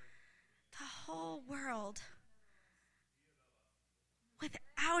 Whoa. The whole world.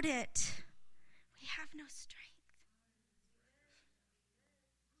 Without it, we have no strength.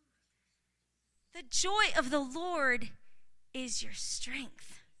 The joy of the Lord is your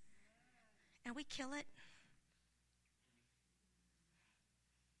strength. And we kill it.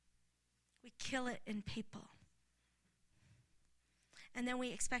 We kill it in people. And then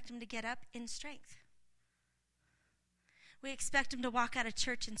we expect them to get up in strength. We expect them to walk out of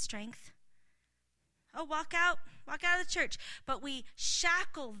church in strength. Oh, walk out of the church. But we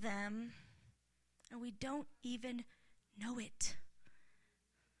shackle them, and we don't even know it.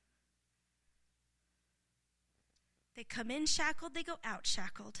 They come in shackled, they go out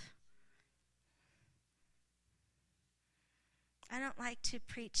shackled. I don't like to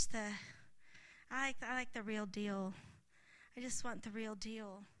preach I like the real deal. I just want the real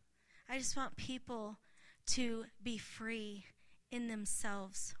deal. I just want people to be free in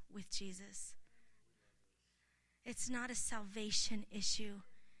themselves with Jesus. It's not a salvation issue.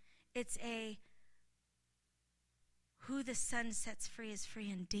 It's who the Son sets free is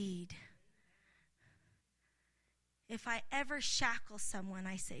free indeed. If I ever shackle someone,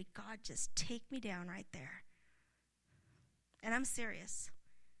 I say, God, just take me down right there. And I'm serious.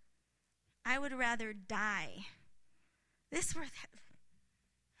 I would rather die. This worth it.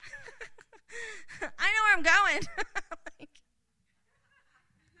 I know where I'm going. This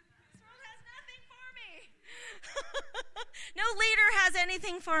world has nothing for me. No leader has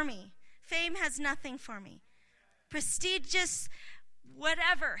anything for me. Fame has nothing for me. Prestigious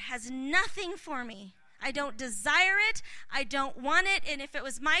whatever has nothing for me. I don't desire it. I don't want it. And if it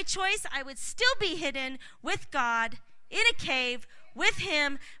was my choice, I would still be hidden with God in a cave with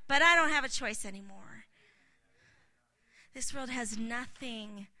him, but I don't have a choice anymore. This world has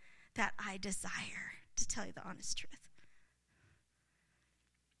nothing that I desire, to tell you the honest truth.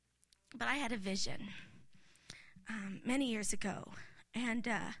 But I had a vision many years ago, and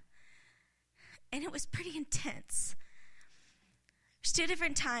it was pretty intense. There's 2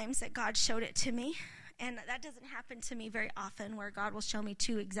 different times that God showed it to me. And that doesn't happen to me very often, where God will show me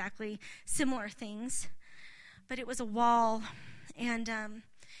 2 exactly similar things. But it was a wall, and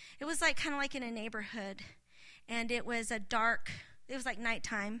it was kind of like in a neighborhood. And it was it was like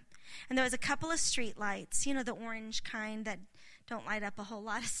nighttime. And there was a couple of street lights, the orange kind that don't light up a whole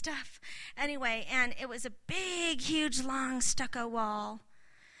lot of stuff. Anyway, and it was a big, huge, long stucco wall.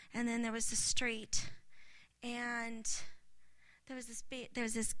 And then there was the street. And there was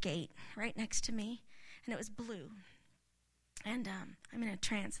this gate right next to me. And it was blue. And I'm in a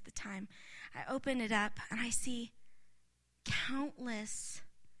trance at the time. I open it up, and I see countless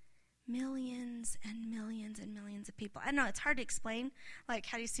millions and millions and millions of people. I know it's hard to explain, how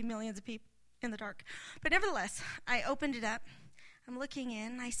do you see millions of people in the dark? But nevertheless, I opened it up. I'm looking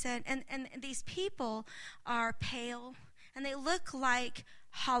in. I said, and these people are pale, and they look like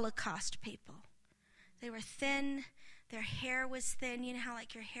Holocaust people. They were thin. Their hair was thin. You know how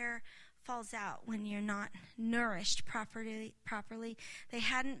your hair falls out when you're not nourished properly. They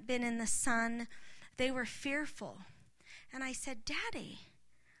hadn't been in the sun. They were fearful. And I said, Daddy,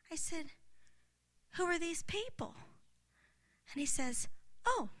 who are these people? And he says,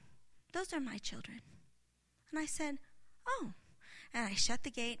 oh, those are my children. And I said, oh. And I shut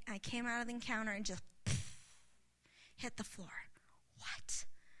the gate. I came out of the encounter and just hit the floor. What?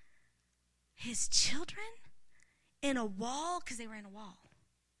 His children? In a wall? Because they were in a wall.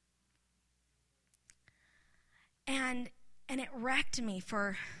 And it wrecked me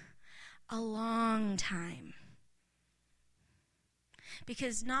for a long time.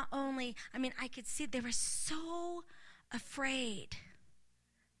 Because not only, I could see they were so afraid.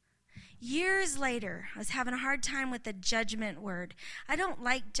 Years later, I was having a hard time with the judgment word. I don't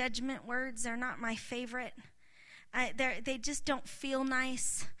like judgment words. They're not my favorite. They just don't feel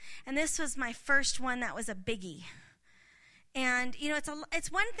nice. And this was my first one that was a biggie. And,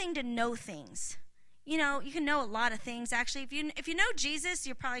 it's one thing to know things. You can know a lot of things. Actually, if you know Jesus,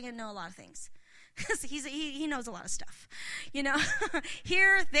 you're probably going to know a lot of things. Because he knows a lot of stuff.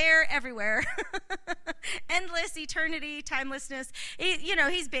 Here, there, everywhere. Endless, eternity, timelessness.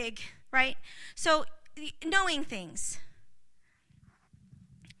 He's big, right? So, knowing things.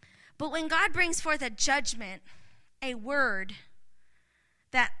 But when God brings forth a judgment, a word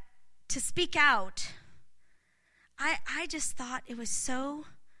that to speak out, I just thought it was so.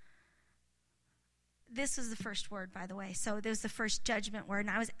 This was the first word, by the way. So there was the first judgment word, and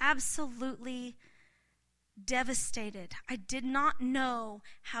I was absolutely devastated. I did not know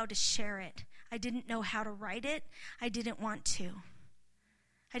how to share it. I didn't know how to write it. I didn't want to.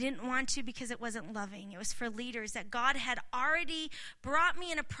 I didn't want to because it wasn't loving. It was for leaders that God had already brought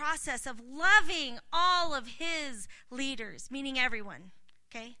me in a process of loving all of his leaders, meaning everyone,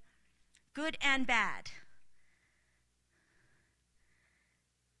 okay? Good and bad.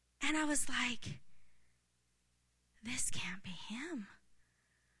 And I was like, this can't be him.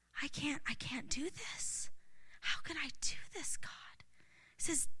 I can't do this. How can I do this, God? This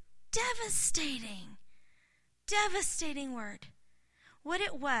is devastating word. What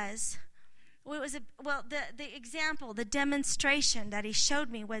it was the example, the demonstration that he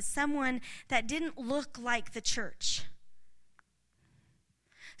showed me was someone that didn't look like the church.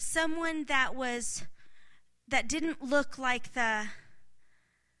 Someone that didn't look like that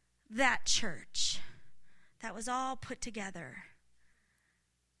church. That was all put together.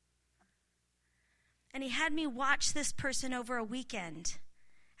 And he had me watch this person over a weekend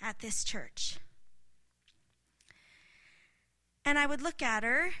at this church. And I would look at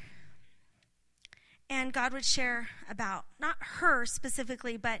her, and God would share about, not her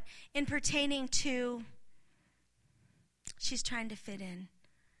specifically, but in pertaining to, she's trying to fit in.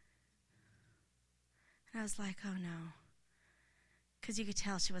 And I was like, oh no. Because you could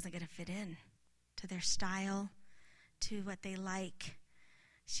tell she wasn't going to fit in to their style, to what they like.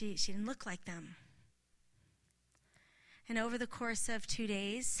 She didn't look like them. And over the course of 2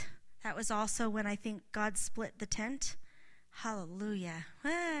 days, that was also when I think God split the tent. Hallelujah.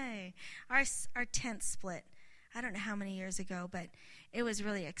 Hey, our tent split. I don't know how many years ago, but it was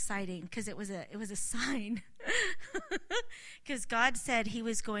really exciting because it was a sign. Because God said he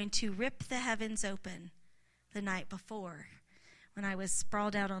was going to rip the heavens open the night before. When I was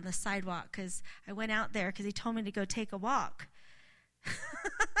sprawled out on the sidewalk, because I went out there because he told me to go take a walk.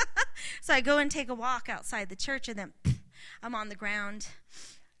 So I go and take a walk outside the church, and then I'm on the ground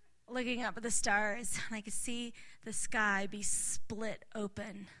looking up at the stars, and I could see the sky be split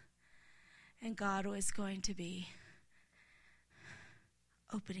open, and God was going to be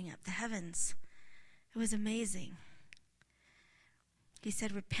opening up the heavens. It was amazing. He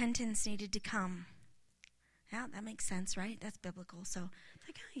said repentance needed to come. Yeah, that makes sense, right? That's biblical. So,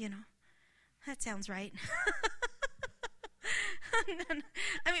 like, that sounds right.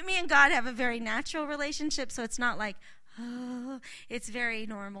 Me and God have a very natural relationship, so it's not like, oh, it's very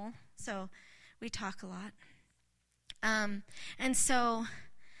normal. So we talk a lot. And so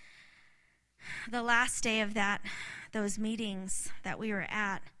the last day of those meetings that we were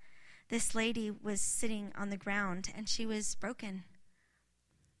at, this lady was sitting on the ground, and she was broken.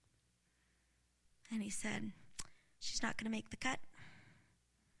 And he said, she's not going to make the cut.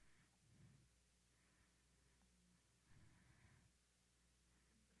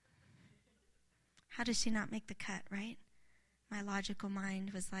 How does she not make the cut, right? My logical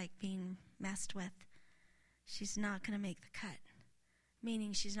mind was like being messed with. She's not going to make the cut,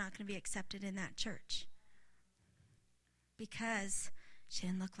 meaning she's not going to be accepted in that church because she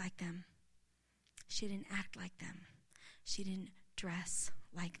didn't look like them. She didn't act like them. She didn't dress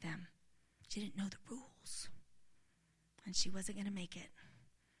like them. She didn't know the rules. And she wasn't going to make it.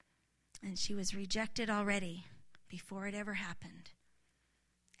 And she was rejected already before it ever happened.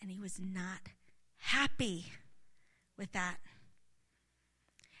 And he was not happy with that.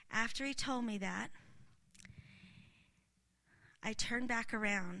 After he told me that, I turned back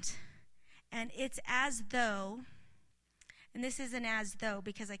around, and it's as though, and this isn't as though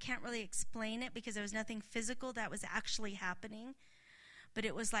because I can't really explain it because there was nothing physical that was actually happening, but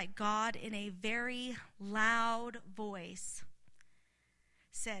it was like God in a very loud voice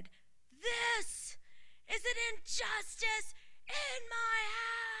said, "This is an injustice in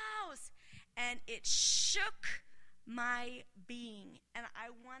my house." And it shook my being. And I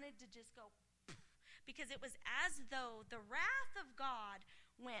wanted to just go, because it was as though the wrath of God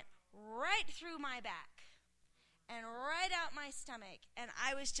went right through my back and right out my stomach. And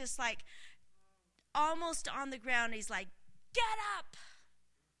I was just like almost on the ground. He's like, get up.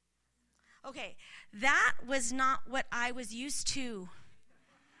 Okay, that was not what I was used to.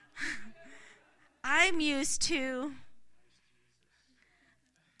 I'm used to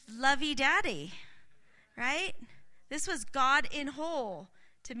lovey-daddy, right? This was God in whole.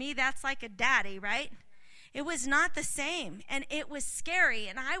 To me, that's like a daddy, right? It was not the same, and it was scary,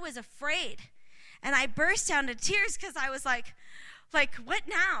 and I was afraid. And I burst down to tears because I was like, what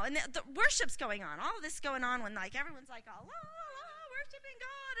now? And the worship's going on. All of this going on when, like, everyone's like, oh, la, la, la, worshiping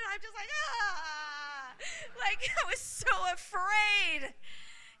God. And I'm just like, ah. Like, I was so afraid,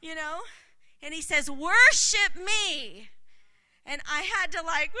 you know? And he says, worship me. And I had to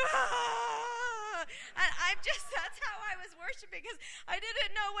like, ah. And that's how I was worshiping, because I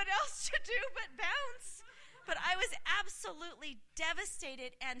didn't know what else to do but bounce. But I was absolutely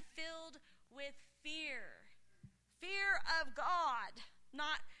devastated and filled with fear. Fear of God,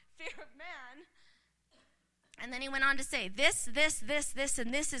 not fear of man. And then he went on to say, this,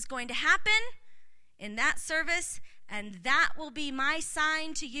 and this is going to happen in that service, and that will be my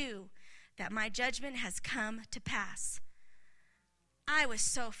sign to you that my judgment has come to pass. I was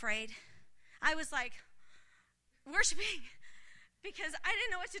so afraid. I was like worshiping because I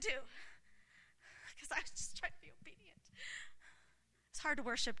didn't know what to do, because I was just trying to be obedient. It's hard to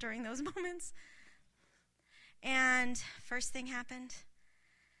worship during those moments. And first thing happened,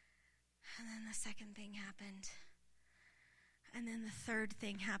 and then the second thing happened, and then the third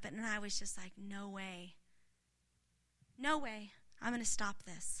thing happened, and I was just like, no way. No way. I'm going to stop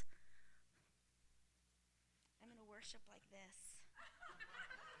this. I'm going to worship like this.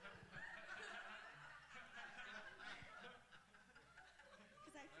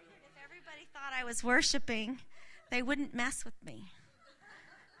 Because I figured if everybody thought I was worshiping, they wouldn't mess with me.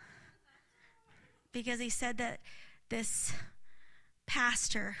 Because he said that this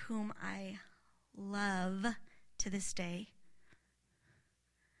pastor, whom I love to this day,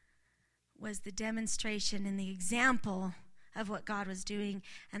 was the demonstration and the example of what God was doing.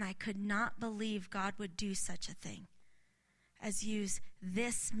 And I could not believe God would do such a thing as use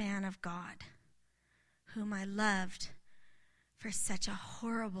this man of God, whom I loved, for such a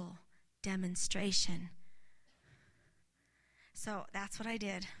horrible demonstration. So that's what I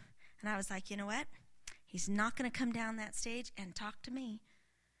did. And I was like, you know what? He's not going to come down that stage and talk to me,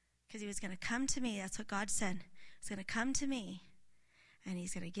 because he was going to come to me. That's what God said. He's going to come to me, and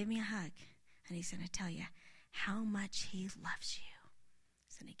he's going to give me a hug, and he's going to tell you how much he loves you.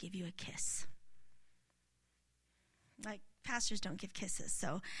 He's going to give you a kiss. Like, pastors don't give kisses,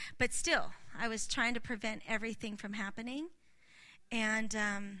 so, but still, I was trying to prevent everything from happening, and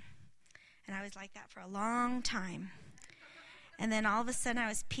I was like that for a long time. And then all of a sudden I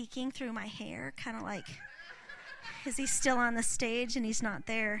was peeking through my hair, kind of like, is he still on the stage? And he's not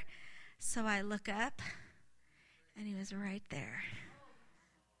there. So I look up, and he was right there.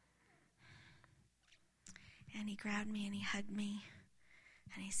 And he grabbed me and he hugged me.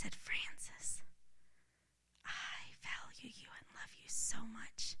 And he said, Frances, I value you and love you so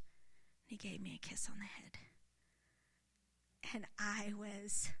much. And he gave me a kiss on the head. And I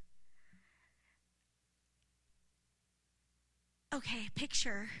was... Okay,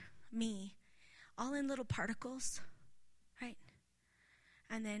 picture me, all in little particles, right?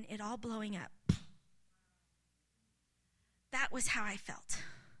 And then it all blowing up. That was how I felt.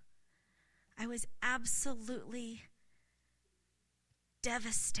 I was absolutely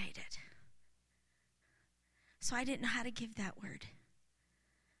devastated. So I didn't know how to give that word.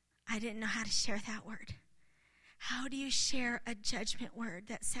 I didn't know how to share that word. How do you share a judgment word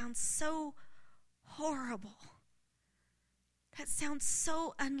that sounds so horrible? That sounds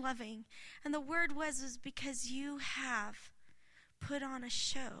so unloving. And the word was because you have put on a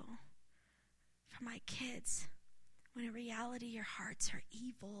show for my kids, when in reality your hearts are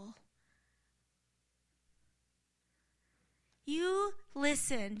evil. You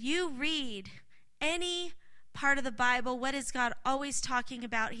listen, you read any part of the Bible. What is God always talking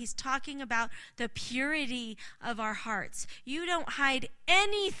about? He's talking about the purity of our hearts. You don't hide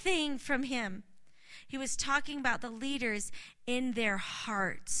anything from him. He was talking about the leaders in their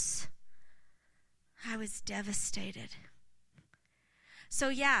hearts. I was devastated. So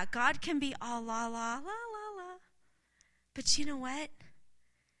yeah, God can be all la, la, la, la, la. But you know what?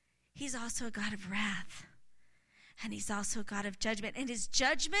 He's also a God of wrath. And he's also a God of judgment. And his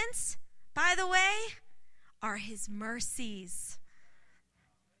judgments, by the way, are his mercies.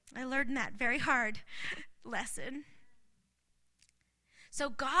 I learned that very hard lesson. So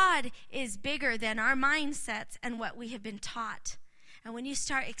God is bigger than our mindsets and what we have been taught. And when you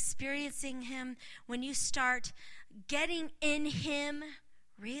start experiencing him, when you start getting in him,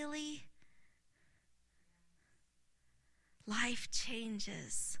 really, life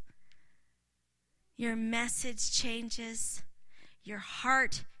changes. Your message changes. Your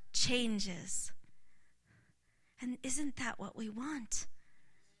heart changes. And isn't that what we want?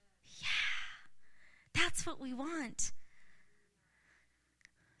 Yeah, that's what we want.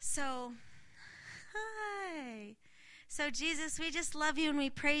 So, hi. So, Jesus, we just love you and we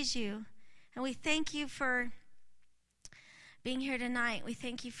praise you. And we thank you for being here tonight. We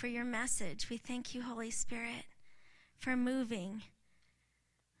thank you for your message. We thank you, Holy Spirit, for moving.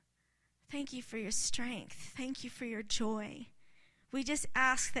 Thank you for your strength. Thank you for your joy. We just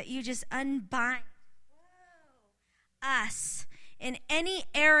ask that you just unbind us in any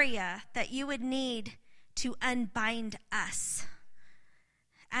area that you would need to unbind us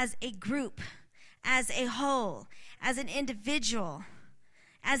as a group, as a whole, as an individual,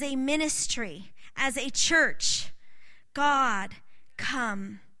 as a ministry, as a church. God,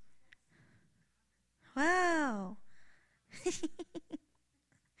 come. Whoa.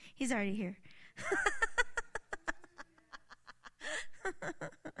 He's already here.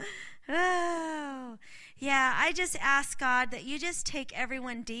 Oh, yeah, I just ask God that you just take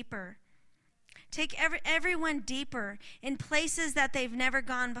everyone deeper. Take everyone deeper in places that they've never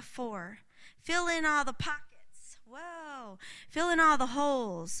gone before. Fill in all the pockets. Whoa. Fill in all the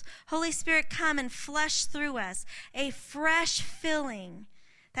holes. Holy Spirit, come and flush through us a fresh filling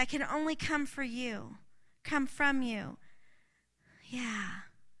that can only come from you. Yeah.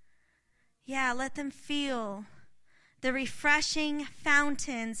 Yeah, let them feel the refreshing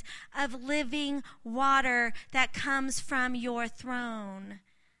fountains of living water that comes from your throne.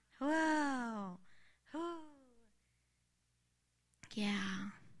 Whoa. Ooh. Yeah.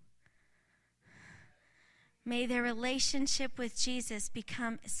 May their relationship with Jesus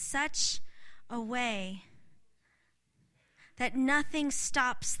become such a way that nothing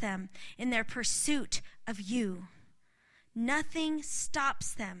stops them in their pursuit of you. Nothing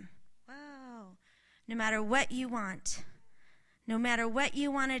stops them. Whoa. No matter what you want, no matter what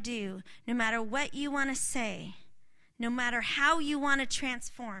you want to do, no matter what you want to say, no matter how you want to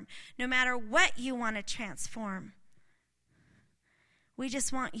transform, no matter what you want to transform. We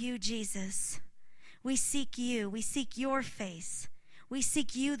just want you, Jesus. We seek you. We seek your face. We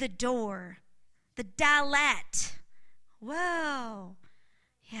seek you, the door, the Dalet. Whoa.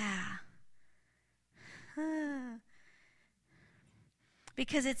 Yeah.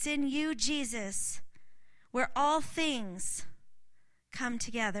 Because it's in you, Jesus, where all things come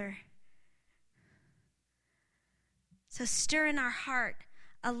together. So stir in our heart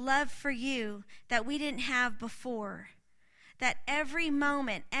a love for you that we didn't have before. That every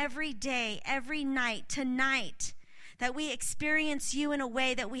moment, every day, every night, tonight, that we experience you in a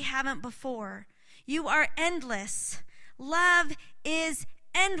way that we haven't before. You are endless. Love is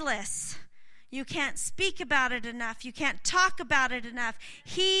endless. You can't speak about it enough. You can't talk about it enough.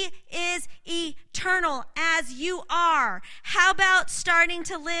 He is eternal as you are. How about starting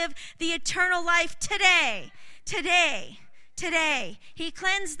to live the eternal life today? Today. He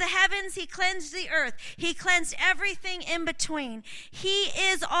cleansed the heavens. He cleansed the earth. He cleansed everything in between. He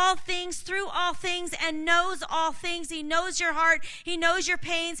is all things, through all things, and knows all things. He knows your heart. He knows your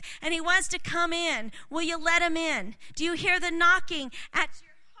pains, and he wants to come in. Will you let him in? Do you hear the knocking at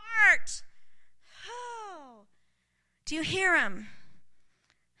your heart? Oh. Do you hear him?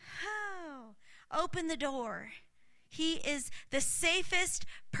 Oh. Open the door. He is the safest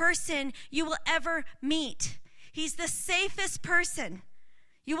person you will ever meet. He's the safest person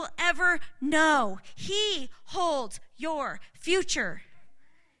you will ever know. He holds your future.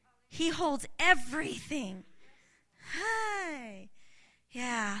 He holds everything. Hi.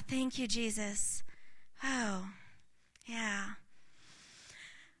 Yeah, thank you, Jesus. Oh, yeah.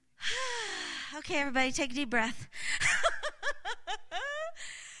 Okay, everybody, take a deep breath. Yeah,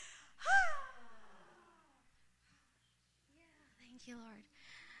 thank you, Lord.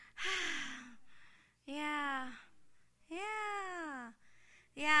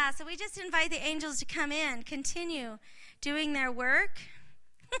 Yeah, so we just invite the angels to come in, continue doing their work.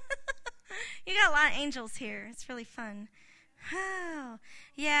 You got a lot of angels here. It's really fun. Oh,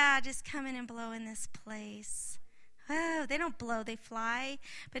 yeah, just come in and blow in this place. Oh, they don't blow, they fly,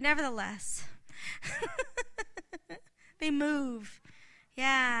 but nevertheless, they move.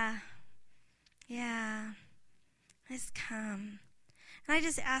 Yeah. Just come. And I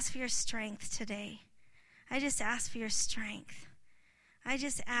just ask for your strength today. I just ask for your strength. I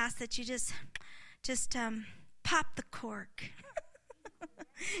just ask that you just pop the cork.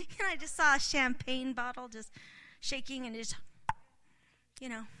 I just saw a champagne bottle just shaking and just,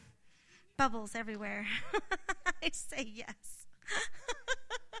 bubbles everywhere. I say yes.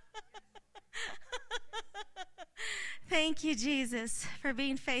 Thank you, Jesus, for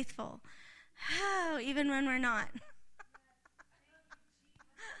being faithful. Oh, even when we're not.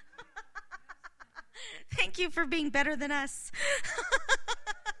 Thank you for being better than us.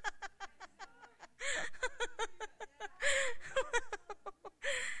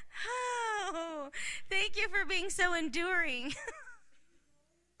 Oh, thank you for being so enduring.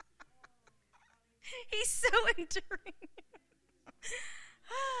 He's so enduring.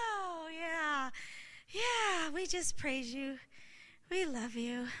 Oh, yeah. Yeah, we just praise you. We love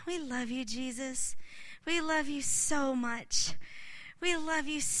you. We love you, Jesus. We love you so much. We love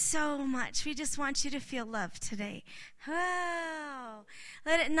you so much. We just want you to feel loved today. Oh,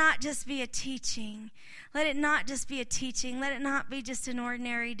 let it not just be a teaching. Let it not just be a teaching. Let it not be just an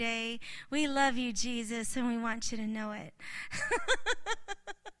ordinary day. We love you, Jesus, and we want you to know it.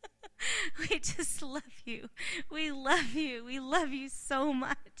 We just love you. We love you. We love you so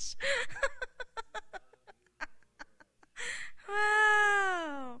much.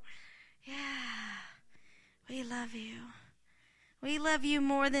 Wow. Yeah. We love you. We love you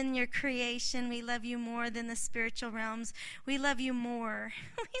more than your creation. We love you more than the spiritual realms. We love you more.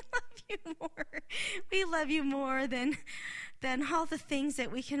 We love you more. We love you more than all the things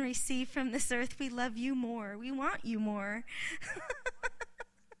that we can receive from this earth. We love you more. We want you more.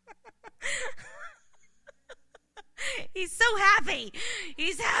 He's so happy.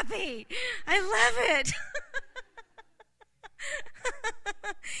 He's happy. I love it.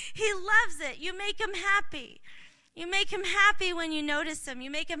 He loves it. You make him happy. You make him happy when you notice him.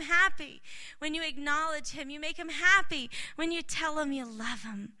 You make him happy when you acknowledge him. You make him happy when you tell him you love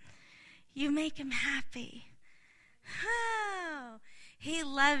him. You make him happy. Oh, he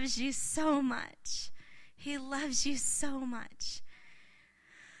loves you so much. He loves you so much.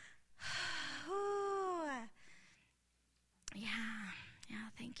 Ooh. Yeah,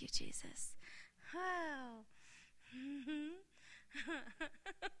 thank you, Jesus. Oh.